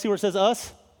 everybody see where it says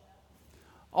us?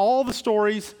 All the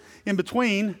stories in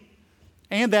between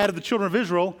and that of the children of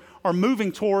Israel are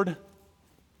moving toward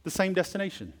the same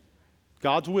destination,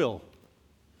 God's will.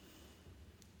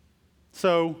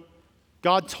 So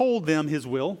God told them his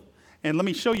will, And let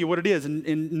me show you what it is.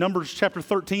 In Numbers chapter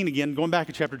 13 again, going back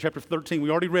to chapter 13,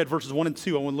 we already read verses 1 and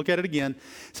 2. I want to look at it again.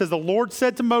 It says, the Lord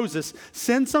said to Moses,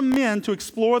 send some men to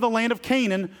explore the land of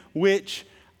Canaan, which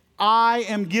I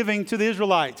am giving to the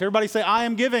Israelites. Everybody say, I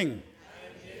am giving.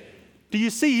 Do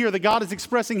you see here that God is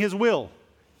expressing his will?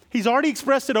 He's already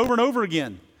expressed it over and over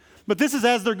again. But this is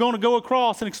as they're going to go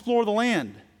across and explore the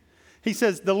land. He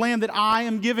says, the land that I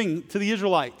am giving to the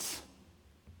Israelites.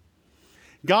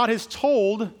 God has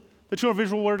told the children of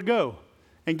Israel where to go.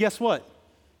 And guess what?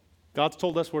 God's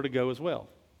told us where to go as well.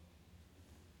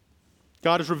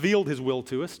 God has revealed his will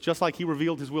to us, just like he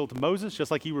revealed his will to Moses,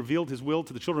 just like he revealed his will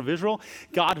to the children of Israel.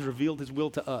 God has revealed his will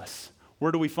to us.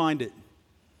 Where do we find it?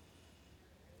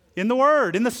 In the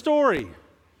Word, in the story.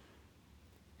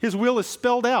 His will is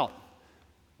spelled out.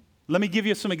 Let me give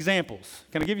you some examples.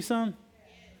 Can I give you some?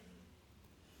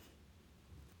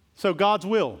 So God's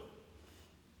will.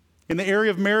 In the area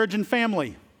of marriage and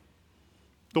family,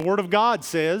 the Word of God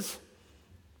says,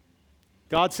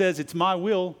 it's my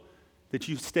will that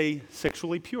you stay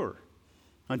sexually pure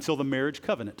until the marriage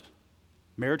covenant.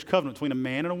 Marriage covenant between a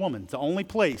man and a woman. It's the only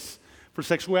place for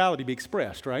sexuality to be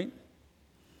expressed, right?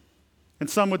 And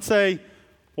some would say,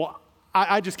 well,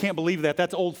 I just can't believe that.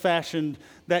 That's old-fashioned.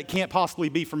 That can't possibly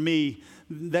be for me.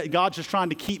 That God's just trying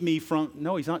to keep me from...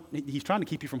 No, he's not. He's trying to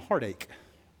keep you from heartache.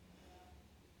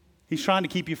 He's trying to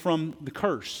keep you from the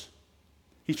curse.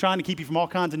 He's trying to keep you from all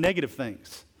kinds of negative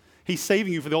things. He's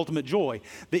saving you for the ultimate joy.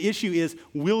 The issue is,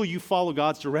 will you follow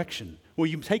God's direction? Will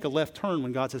you take a left turn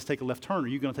when God says take a left turn, or are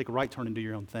you going to take a right turn and do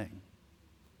your own thing?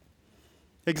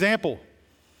 Example,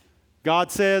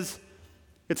 God says,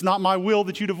 it's not my will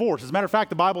that you divorce. As a matter of fact,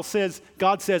 the Bible says,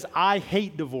 God says, I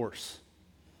hate divorce.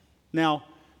 Now,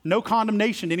 no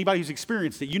condemnation to anybody who's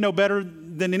experienced it. You know better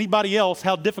than anybody else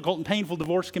how difficult and painful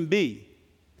divorce can be.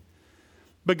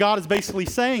 But God is basically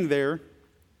saying there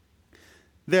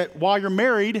that while you're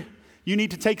married, you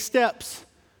need to take steps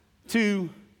to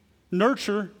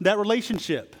nurture that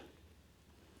relationship.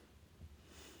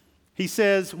 He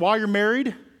says, while you're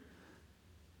married,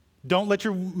 don't let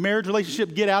your marriage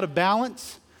relationship get out of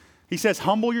balance. He says,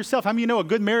 humble yourself. How many of you know a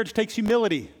good marriage takes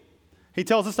humility? He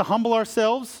tells us to humble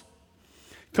ourselves,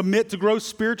 commit to grow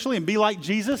spiritually, and be like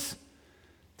Jesus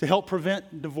to help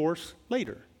prevent divorce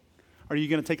later. Are you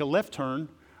going to take a left turn?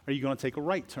 Or are you going to take a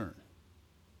right turn?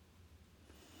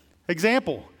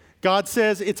 Example, God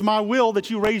says, it's my will that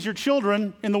you raise your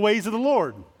children in the ways of the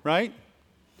Lord, right?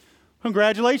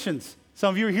 Congratulations.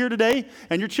 Some of you are here today,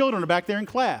 and your children are back there in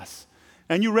class.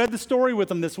 And you read the story with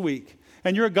them this week,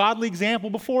 and you're a godly example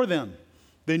before them.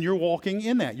 Then you're walking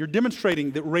in that. You're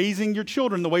demonstrating that raising your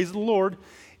children in the ways of the Lord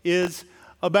is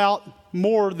about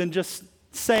more than just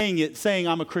saying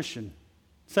I'm a Christian,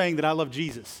 saying that I love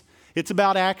Jesus. It's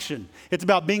about action. It's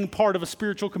about being part of a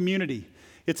spiritual community.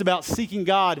 It's about seeking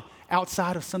God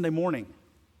outside of Sunday morning,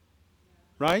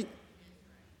 right?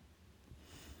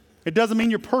 It doesn't mean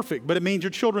you're perfect, but it means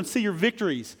your children see your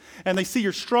victories and they see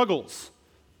your struggles.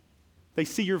 They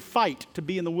see your fight to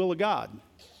be in the will of God.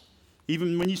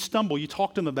 Even when you stumble, you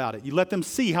talk to them about it. You let them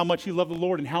see how much you love the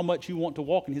Lord and how much you want to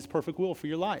walk in His perfect will for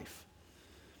your life.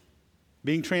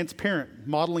 Being transparent,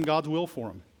 modeling God's will for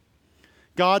them.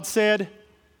 God says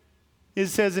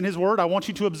in His Word, I want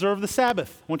you to observe the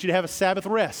Sabbath. I want you to have a Sabbath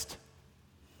rest.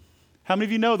 How many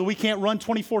of you know that we can't run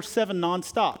 24/7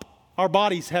 nonstop? Our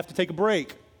bodies have to take a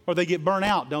break or they get burnt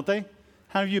out, don't they?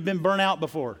 How many of you have been burnt out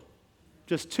before?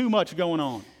 Just too much going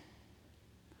on.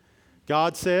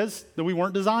 God says that we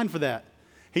weren't designed for that.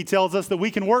 He tells us that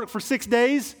we can work for 6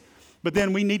 days, but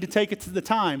then we need to take it to the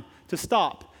time to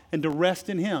stop and to rest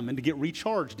in Him and to get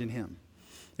recharged in Him.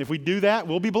 If we do that,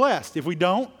 we'll be blessed. If we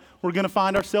don't, we're going to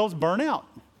find ourselves burnt out.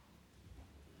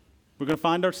 We're going to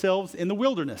find ourselves in the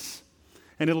wilderness.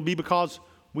 And it'll be because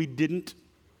we didn't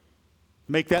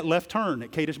make that left turn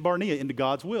at Kadesh Barnea into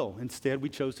God's will. Instead, we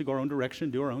chose to go our own direction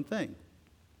and do our own thing.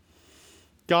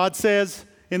 God says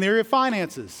in the area of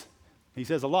finances, He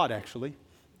says a lot actually.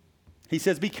 He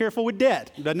says be careful with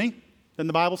debt, doesn't He? Doesn't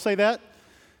the Bible say that?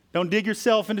 Don't dig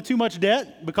yourself into too much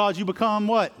debt because you become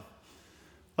what?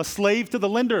 A slave to the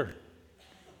lender.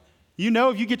 You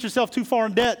know if you get yourself too far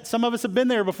in debt, some of us have been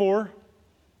there before.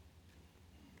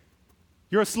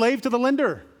 You're a slave to the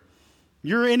lender.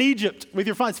 You're in Egypt with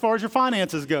as far as your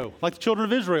finances go, like the children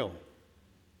of Israel,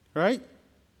 right?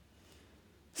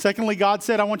 Secondly, God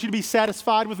said, I want you to be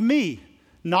satisfied with me,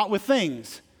 not with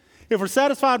things. If we're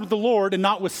satisfied with the Lord and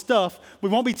not with stuff, we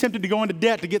won't be tempted to go into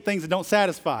debt to get things that don't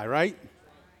satisfy, right?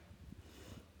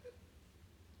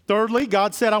 Thirdly,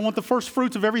 God said, I want the first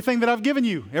fruits of everything that I've given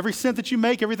you. Every cent that you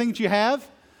make, everything that you have,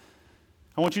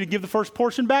 I want you to give the first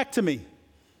portion back to me.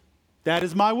 That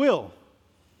is my will.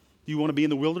 Do you want to be in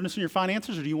the wilderness in your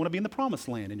finances, or do you want to be in the promised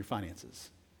land in your finances?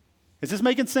 Is this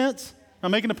making sense? Am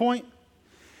I making a point?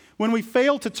 When we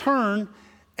fail to turn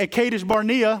at Kadesh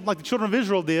Barnea, like the children of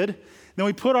Israel did, then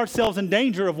we put ourselves in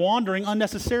danger of wandering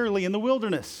unnecessarily in the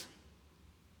wilderness.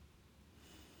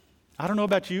 I don't know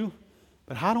about you,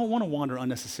 but I don't want to wander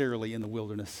unnecessarily in the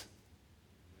wilderness.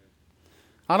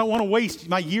 I don't want to waste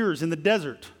my years in the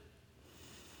desert.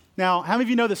 Now, how many of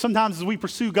you know that sometimes as we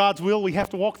pursue God's will, we have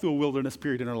to walk through a wilderness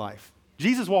period in our life?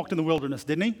 Jesus walked in the wilderness,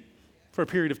 didn't he? For a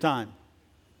period of time.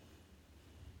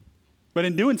 But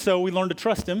in doing so, we learn to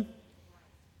trust him.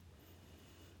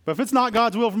 But if it's not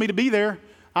God's will for me to be there,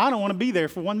 I don't want to be there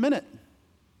for 1 minute.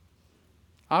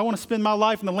 I want to spend my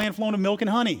life in the land flowing with milk and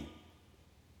honey.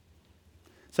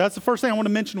 So that's the first thing I want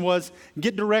to mention was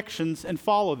get directions and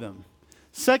follow them.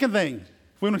 Second thing,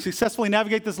 if we want to successfully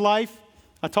navigate this life,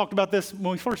 I talked about this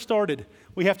when we first started,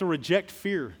 we have to reject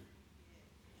fear.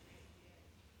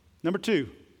 Number 2,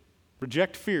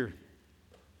 reject fear.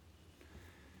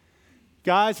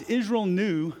 Guys, Israel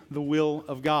knew the will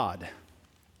of God.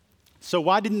 So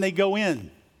why didn't they go in?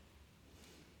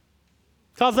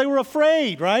 Because they were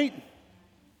afraid, right?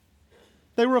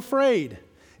 They were afraid.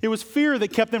 It was fear that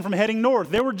kept them from heading north.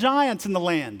 There were giants in the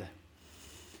land.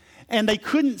 And they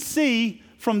couldn't see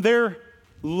from their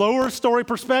lower story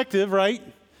perspective, right?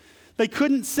 They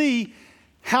couldn't see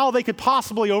how they could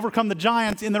possibly overcome the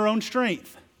giants in their own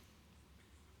strength.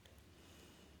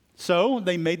 So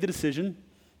they made the decision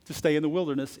to stay in the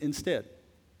wilderness instead.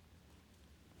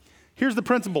 Here's the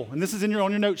principle, and this is on your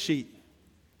note sheet.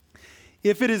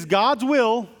 If it is God's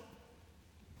will,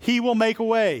 he will make a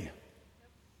way.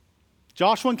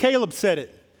 Joshua and Caleb said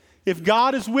it. If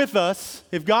God is with us,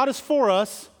 if God is for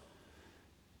us,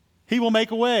 he will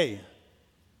make a way.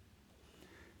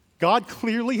 God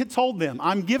clearly had told them,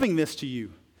 I'm giving this to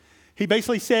you. He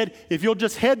basically said, if you'll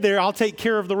just head there, I'll take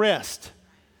care of the rest.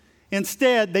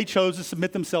 Instead, they chose to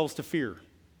submit themselves to fear.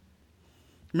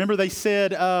 Remember they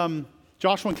said,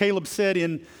 Joshua and Caleb said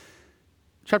in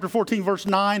chapter 14, verse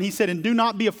 9, he said, and do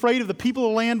not be afraid of the people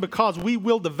of the land because we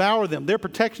will devour them. Their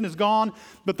protection is gone,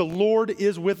 but the Lord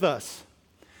is with us.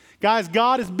 Guys,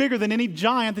 God is bigger than any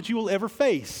giant that you will ever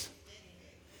face.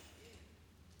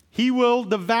 He will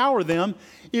devour them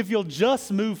if you'll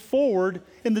just move forward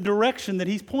in the direction that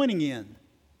he's pointing in.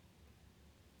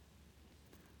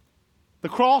 The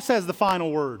cross has the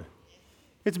final word.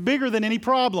 It's bigger than any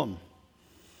problem.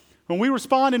 When we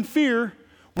respond in fear,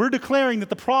 we're declaring that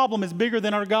the problem is bigger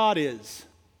than our God is.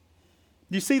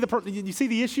 You see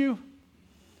the issue?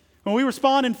 When we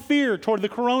respond in fear toward the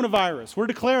coronavirus, we're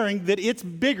declaring that it's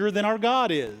bigger than our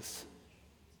God is.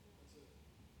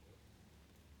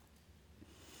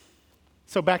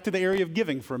 So back to the area of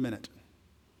giving for a minute.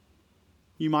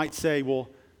 You might say, well,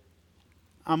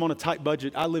 I'm on a tight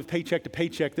budget. I live paycheck to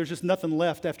paycheck. There's just nothing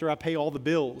left after I pay all the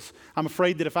bills. I'm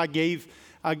afraid that if I gave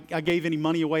any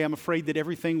money away, I'm afraid that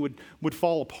everything would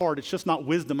fall apart. It's just not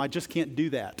wisdom. I just can't do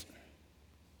that.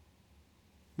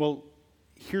 Well,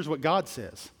 here's what God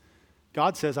says.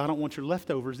 God says, I don't want your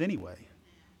leftovers anyway.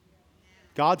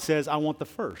 God says, I want the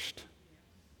first.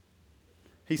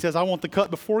 He says, I want the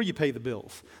cut before you pay the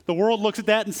bills. The world looks at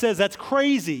that and says, that's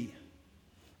crazy.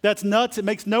 That's nuts. It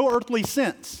makes no earthly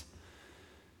sense.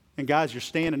 And guys, you're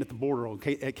standing at the border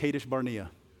at Kadesh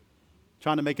Barnea,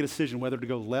 trying to make a decision whether to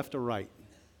go left or right.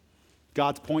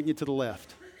 God's pointing you to the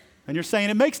left. And you're saying,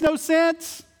 it makes no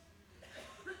sense.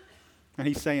 And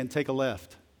he's saying, take a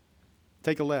left.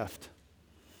 Take a left.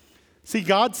 See,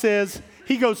 God says,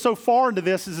 he goes so far into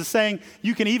this as saying,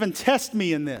 you can even test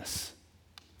me in this.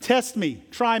 Test me,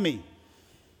 try me.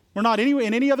 We're not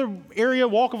in any other area,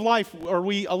 walk of life are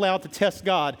we allowed to test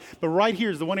God. But right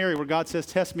here is the one area where God says,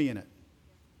 test me in it.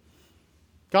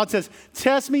 God says,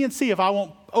 test me and see if I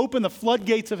won't open the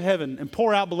floodgates of heaven and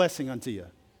pour out blessing unto you.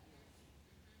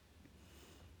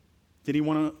 Did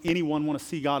anyone want to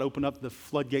see God open up the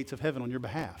floodgates of heaven on your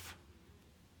behalf?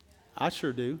 I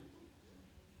sure do.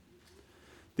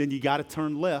 Then you got to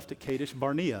turn left at Kadesh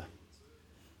Barnea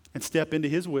and step into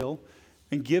his will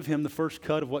and give him the first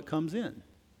cut of what comes in.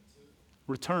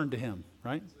 Return to him,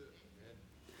 right?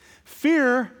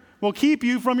 Fear will keep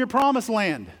you from your promised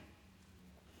land.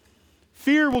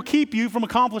 Fear will keep you from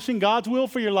accomplishing God's will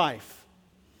for your life.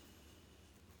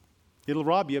 It'll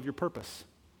rob you of your purpose.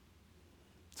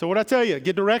 So what I tell you,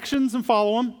 get directions and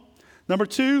follow them. Number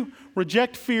 2,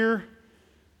 reject fear.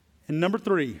 And number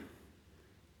 3,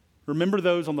 remember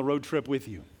those on the road trip with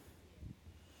you.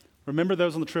 Remember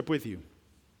those on the trip with you.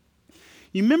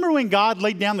 You remember when God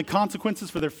laid down the consequences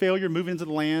for their failure moving into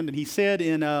the land? And he said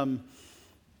in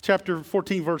chapter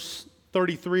 14, verse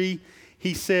 33,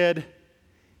 he said,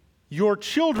 your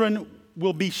children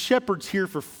will be shepherds here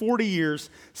for 40 years,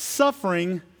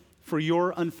 suffering for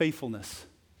your unfaithfulness.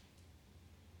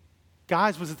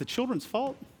 Guys, was it the children's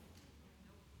fault?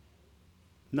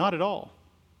 Not at all.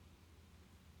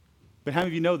 But how many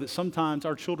of you know that sometimes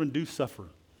our children do suffer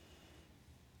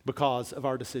because of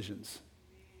our decisions?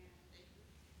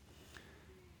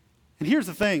 And here's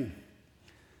the thing.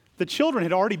 The children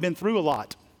had already been through a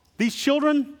lot. These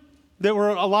children that were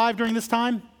alive during this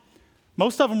time,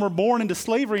 most of them were born into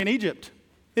slavery in Egypt.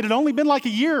 It had only been like a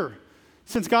year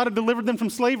since God had delivered them from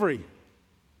slavery.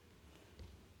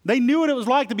 They knew what it was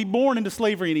like to be born into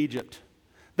slavery in Egypt.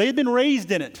 They had been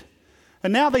raised in it.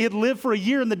 And now they had lived for a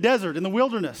year in the desert, in the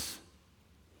wilderness.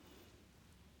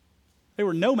 They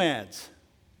were nomads.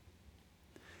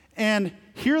 And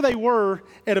here they were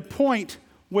at a point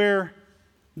where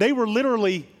they were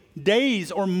literally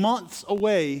days or months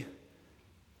away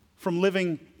from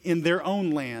living in their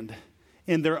own land,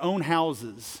 in their own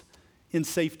houses, in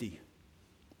safety.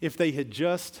 If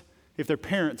their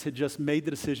parents had just made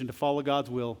the decision to follow God's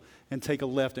will and take a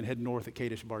left and head north at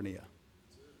Kadesh Barnea.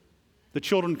 The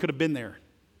children could have been there.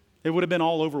 It would have been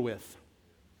all over with.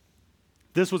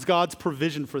 This was God's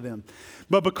provision for them.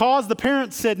 But because the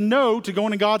parents said no to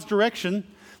going in God's direction,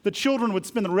 the children would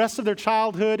spend the rest of their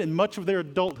childhood and much of their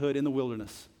adulthood in the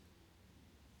wilderness.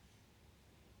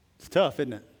 It's tough,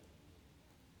 isn't it?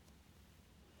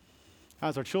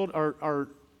 Guys, our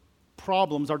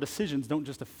problems, our decisions don't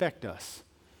just affect us.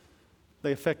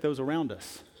 They affect those around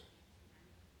us.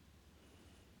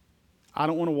 I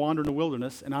don't want to wander in the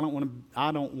wilderness, and I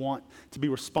don't want to be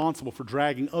responsible for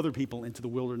dragging other people into the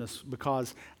wilderness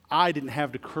because I didn't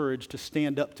have the courage to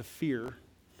stand up to fear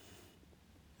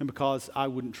and because I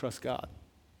wouldn't trust God.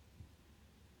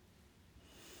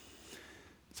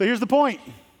 So here's the point.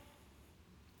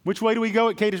 Which way do we go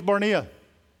at Kadesh Barnea?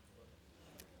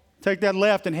 Take that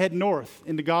left and head north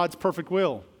into God's perfect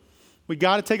will. We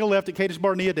got to take a left at Kadesh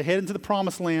Barnea to head into the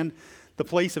promised land, the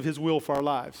place of his will for our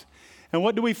lives. And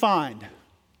what do we find?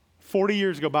 40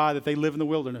 years go by that they live in the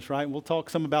wilderness, right? And we'll talk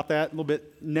some about that a little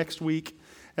bit next week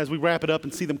as we wrap it up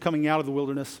and see them coming out of the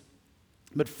wilderness.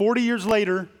 But 40 years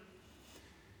later,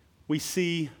 we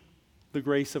see the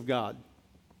grace of God.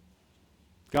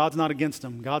 God's not against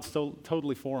them. God's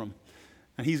totally for them.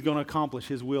 And he's going to accomplish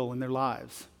his will in their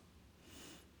lives.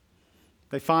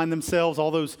 They find themselves,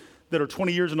 all those that are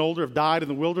 20 years and older have died in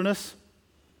the wilderness.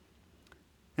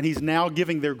 And he's now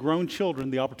giving their grown children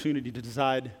the opportunity to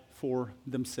decide for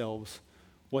themselves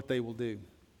what they will do.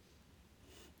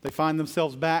 They find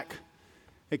themselves back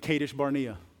at Kadesh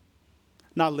Barnea.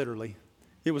 Not literally.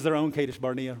 It was their own Kadesh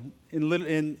Barnea.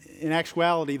 In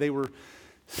actuality, they were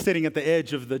sitting at the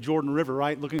edge of the Jordan River,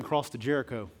 right, looking across to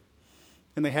Jericho.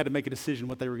 And they had to make a decision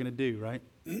what they were going to do, right?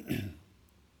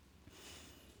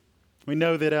 We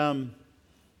know that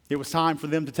it was time for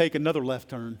them to take another left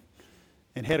turn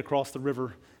and head across the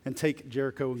river and take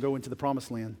Jericho and go into the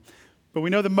promised land. But we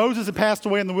know that Moses had passed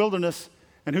away in the wilderness,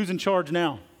 and who's in charge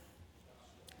now?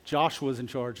 Joshua's in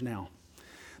charge now.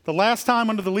 The last time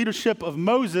under the leadership of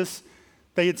Moses,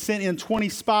 they had sent in 20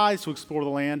 spies to explore the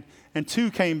land, and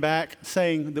 2 came back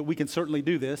saying that we can certainly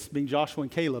do this, being Joshua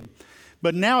and Caleb.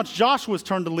 But now it's Joshua's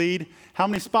turn to lead. How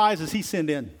many spies does he send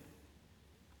in?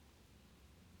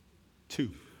 2.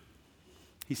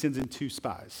 He sends in 2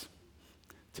 spies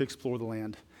to explore the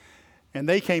land. And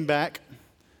they came back,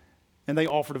 and they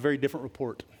offered a very different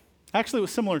report. Actually, it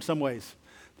was similar in some ways.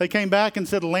 They came back and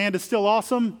said, the land is still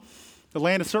awesome. The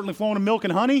land is certainly flowing with milk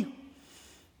and honey.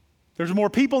 There's more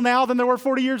people now than there were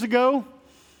 40 years ago.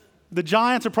 The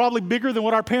giants are probably bigger than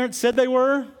what our parents said they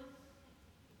were.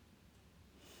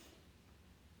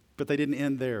 But they didn't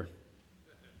end there.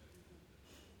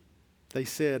 They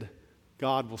said,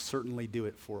 God will certainly do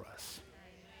it for us.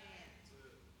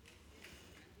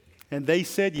 And they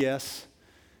said yes,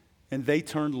 and they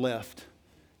turned left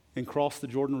and crossed the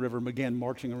Jordan River and began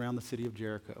marching around the city of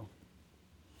Jericho.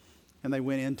 And they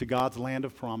went into God's land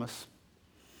of promise,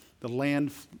 the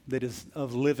land that is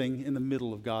of living in the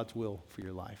middle of God's will for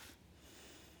your life.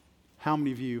 How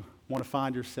many of you want to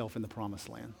find yourself in the promised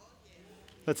land?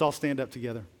 Let's all stand up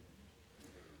together.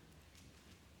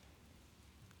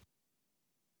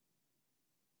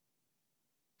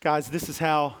 Guys, this is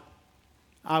how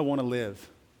I want to live.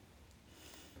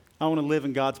 I want to live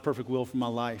in God's perfect will for my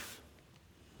life.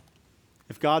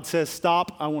 If God says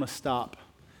stop, I want to stop.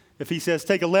 If he says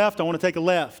take a left, I want to take a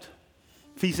left.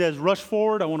 If he says rush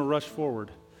forward, I want to rush forward.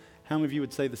 How many of you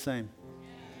would say the same?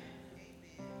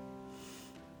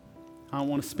 I don't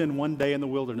want to spend one day in the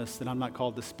wilderness that I'm not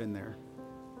called to spend there.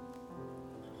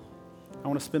 I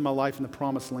want to spend my life in the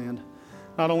promised land,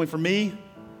 not only for me,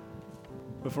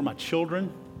 but for my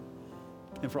children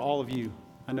And for all of you,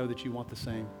 I know that you want the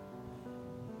same.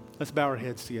 Let's bow our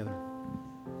heads together.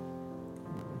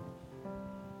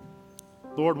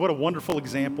 Lord, what a wonderful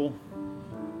example.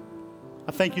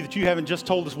 I thank you that you haven't just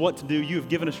told us what to do. You have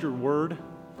given us your word.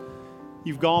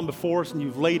 You've gone before us and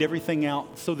you've laid everything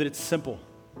out so that it's simple.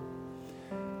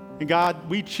 And God,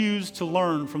 we choose to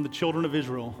learn from the children of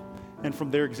Israel and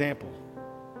from their example.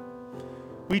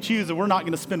 We choose that we're not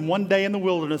going to spend one day in the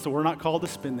wilderness that we're not called to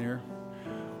spend there.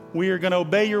 We are going to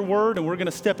obey your word and we're going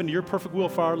to step into your perfect will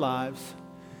for our lives.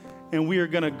 And we are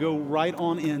going to go right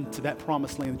on into that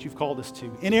promised land that you've called us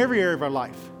to in every area of our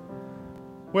life.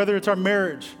 Whether it's our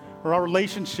marriage or our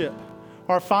relationship,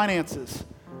 our finances,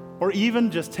 or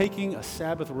even just taking a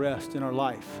Sabbath rest in our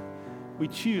life. We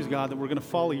choose, God, that we're going to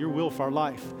follow your will for our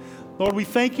life. Lord, we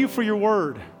thank you for your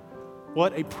word.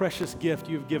 What a precious gift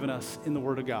you have given us in the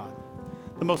word of God.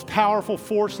 The most powerful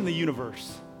force in the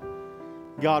universe.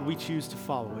 God, we choose to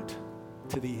follow it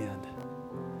to the end.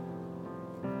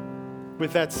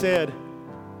 With that said,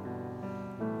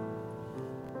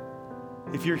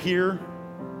 if you're here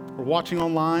or watching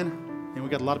online, and we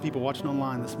got a lot of people watching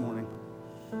online this morning.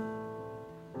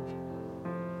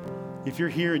 If you're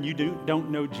here and you don't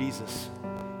know Jesus,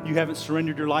 you haven't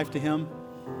surrendered your life to him,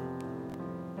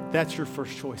 that's your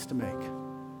first choice to make.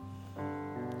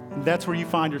 And that's where you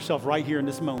find yourself right here in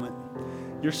this moment.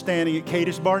 You're standing at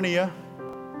Kadesh Barnea,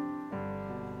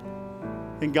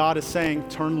 and God is saying,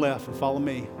 turn left and follow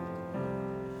me.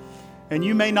 And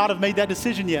you may not have made that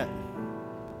decision yet.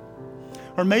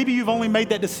 Or maybe you've only made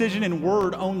that decision in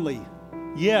word only.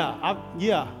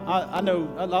 I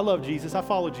know, I love Jesus, I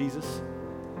follow Jesus.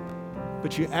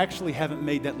 But you actually haven't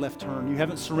made that left turn. You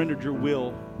haven't surrendered your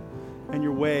will and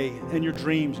your way and your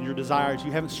dreams and your desires.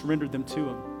 You haven't surrendered them to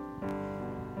him.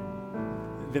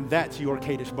 Then that's your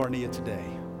Kadesh Barnea today.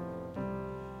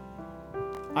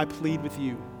 I plead with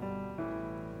you,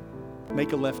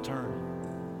 make a left turn.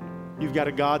 You've got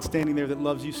a God standing there that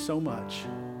loves you so much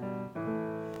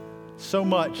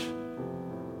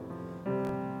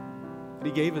that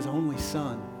he gave his only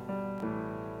son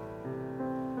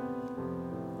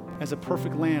as a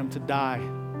perfect lamb to die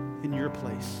in your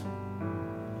place,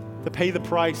 to pay the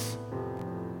price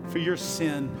for your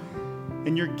sin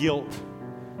and your guilt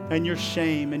and your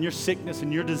shame and your sickness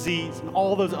and your disease and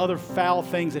all those other foul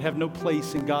things that have no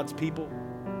place in God's people.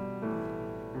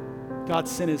 God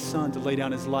sent his son to lay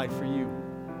down his life for you.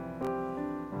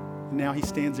 And now he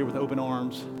stands there with open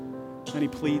arms and he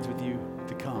pleads with you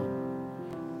to come.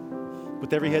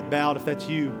 With every head bowed, if that's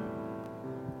you,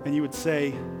 and you would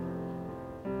say,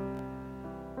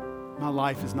 my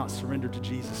life is not surrendered to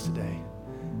Jesus today.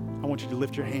 I want you to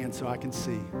lift your hand so I can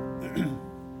see.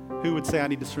 Who would say, I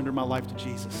need to surrender my life to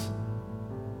Jesus?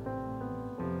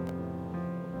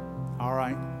 All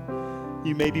right.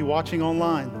 You may be watching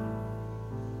online.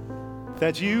 If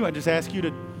that's you, I just ask you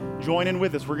to join in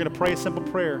with us. We're going to pray a simple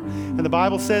prayer. And the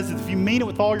Bible says that if you mean it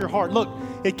with all your heart, look,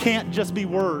 it can't just be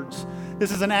words.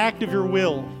 This is an act of your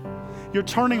will. You're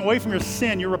turning away from your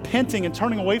sin. You're repenting and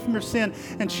turning away from your sin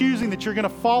and choosing that you're going to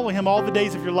follow him all the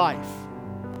days of your life.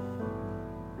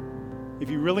 If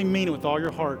you really mean it with all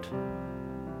your heart,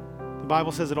 the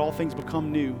Bible says that all things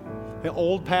become new. The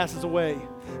old passes away,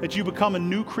 that you become a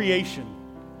new creation.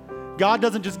 God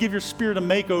doesn't just give your spirit a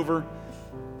makeover.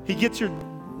 He gets your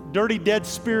dirty, dead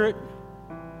spirit,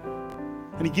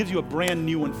 and he gives you a brand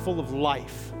new one full of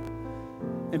life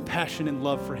and passion and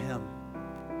love for him.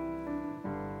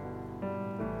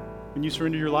 When you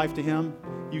surrender your life to him,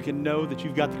 you can know that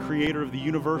you've got the creator of the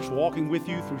universe walking with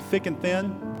you through thick and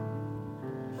thin,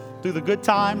 through the good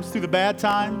times, through the bad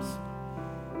times,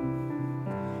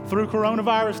 through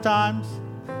coronavirus times.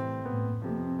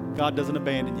 God doesn't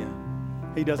abandon you.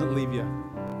 He doesn't leave you.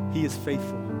 He is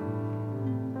faithful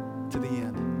to the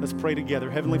end. Let's pray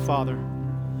together. Heavenly Father,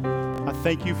 I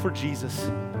thank you for Jesus,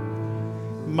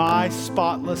 my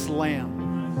spotless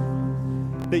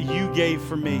lamb that you gave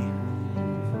for me.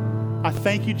 I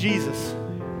thank you, Jesus,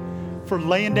 for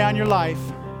laying down your life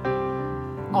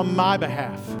on my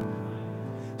behalf.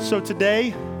 So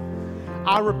today,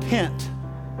 I repent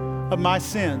of my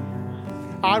sin.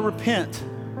 I repent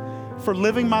for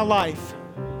living my life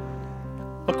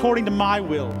according to my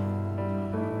will.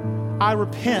 I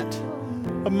repent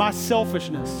of my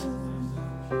selfishness.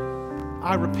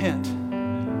 I repent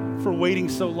for waiting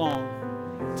so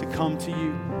long to come to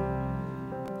you.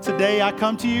 Today, I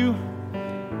come to you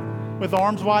with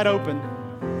arms wide open,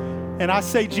 and I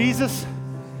say, Jesus,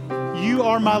 you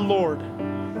are my Lord.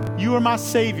 You are my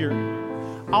Savior.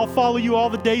 I'll follow you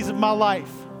all the days of my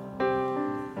life.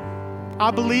 I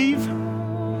believe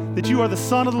that you are the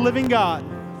Son of the living God,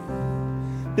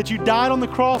 that you died on the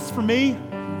cross for me,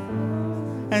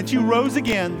 and that you rose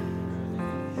again.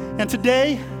 And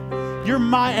today, you're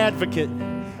my advocate.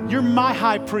 You're my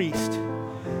high priest.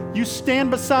 You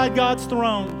stand beside God's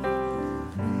throne,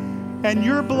 and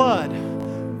your blood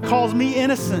calls me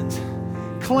innocent,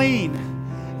 clean,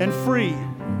 and free,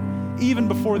 even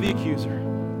before the accuser.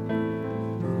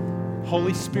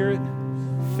 Holy Spirit,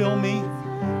 fill me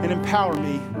and empower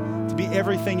me to be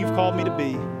everything you've called me to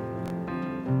be,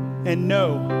 and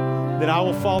know that I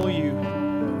will follow you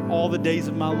all the days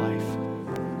of my life.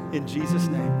 In Jesus'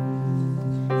 name,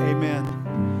 amen.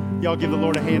 Y'all give the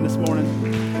Lord a hand this morning.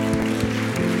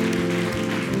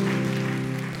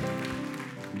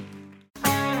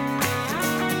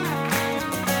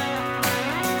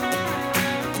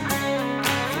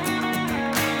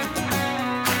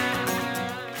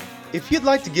 If you'd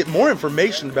like to get more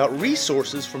information about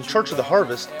resources from Church of the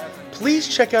Harvest, please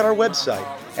check out our website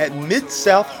at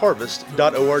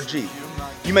midsouthharvest.org.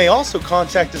 You may also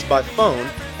contact us by phone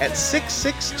at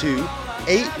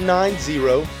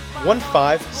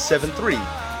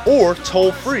 662-890-1573 or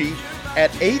toll free at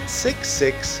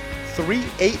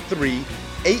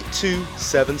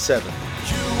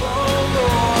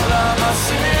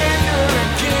 866-383-8277.